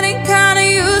getting kinda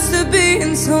used to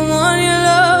being someone you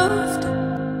loved,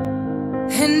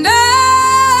 and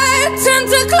I tend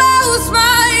to close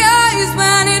my eyes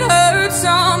when it hurts.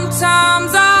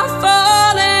 Sometimes I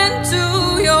fall into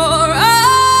your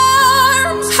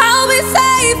arms. I'll be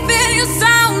safe in your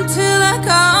sound till I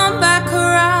come back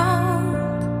around.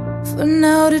 For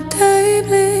now the day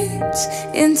bleeds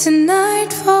into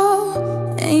nightfall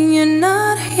and you're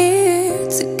not here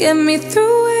to get me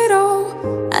through it all.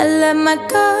 I let my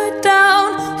guard down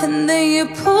and then you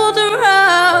pulled the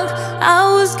rug. I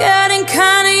was getting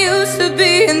kinda used to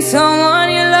being someone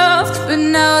you loved, but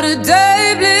now the day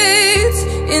bleeds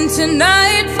into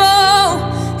nightfall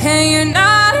and you're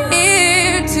not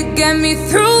here to get me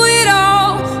through it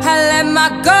all. I let my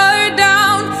guard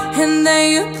down and then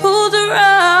you pulled the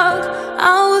rug.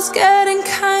 I was getting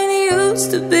kinda used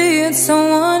to being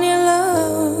someone you loved.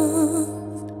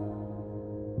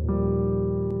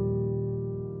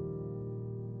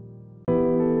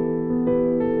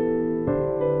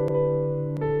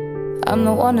 I'm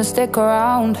the one to stick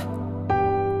around.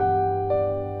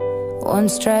 One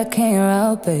strike and you're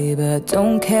out, baby.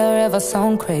 Don't care if I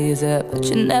sound crazy, but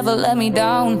you never let me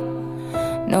down.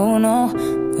 No, no,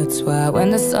 that's why when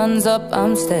the sun's up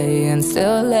I'm staying,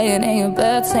 still laying in your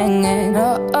bed singing.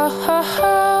 Oh, oh, oh,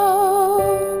 oh.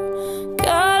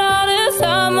 Got all this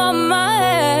time on my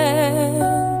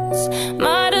hands,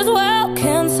 might as well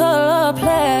cancel our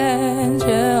plans,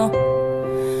 yeah.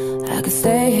 I could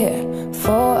stay here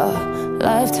for a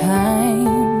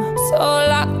lifetime, so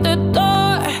lock the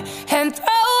door and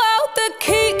throw out the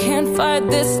key. Can't fight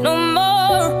this no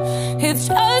more. It's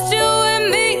just you and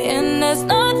me, and there's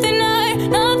nothing I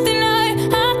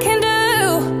can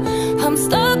do. I'm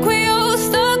stuck with you,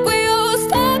 stuck with you,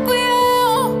 stuck with you.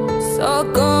 So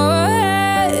go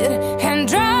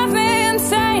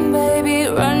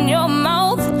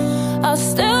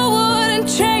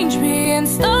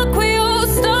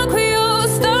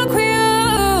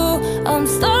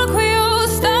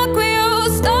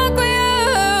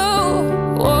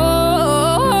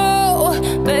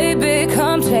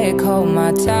all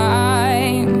my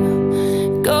time.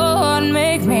 Go on,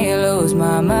 make me lose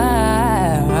my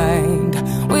mind.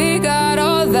 We got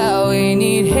all that we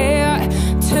need here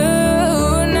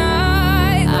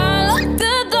tonight. I lock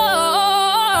the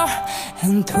door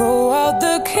and throw out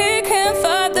the key. Can't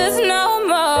fight this no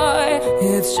more.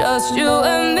 It's just you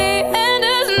and me, and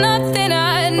there's nothing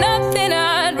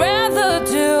I'd rather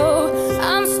do.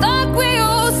 I'm stuck with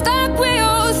you, stuck with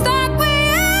you, stuck with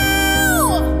you.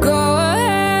 Go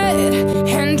ahead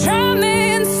and drive me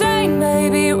insane,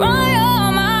 baby, run your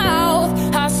mouth.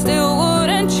 I still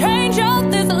wouldn't change all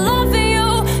this loving you,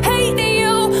 hating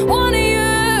you, wanting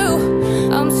you.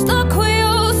 I'm stuck with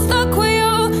you, stuck with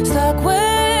you, stuck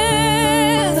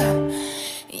with,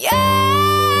 yeah.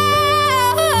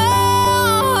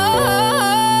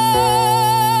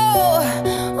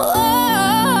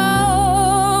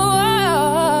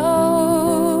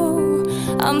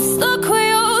 I'm stuck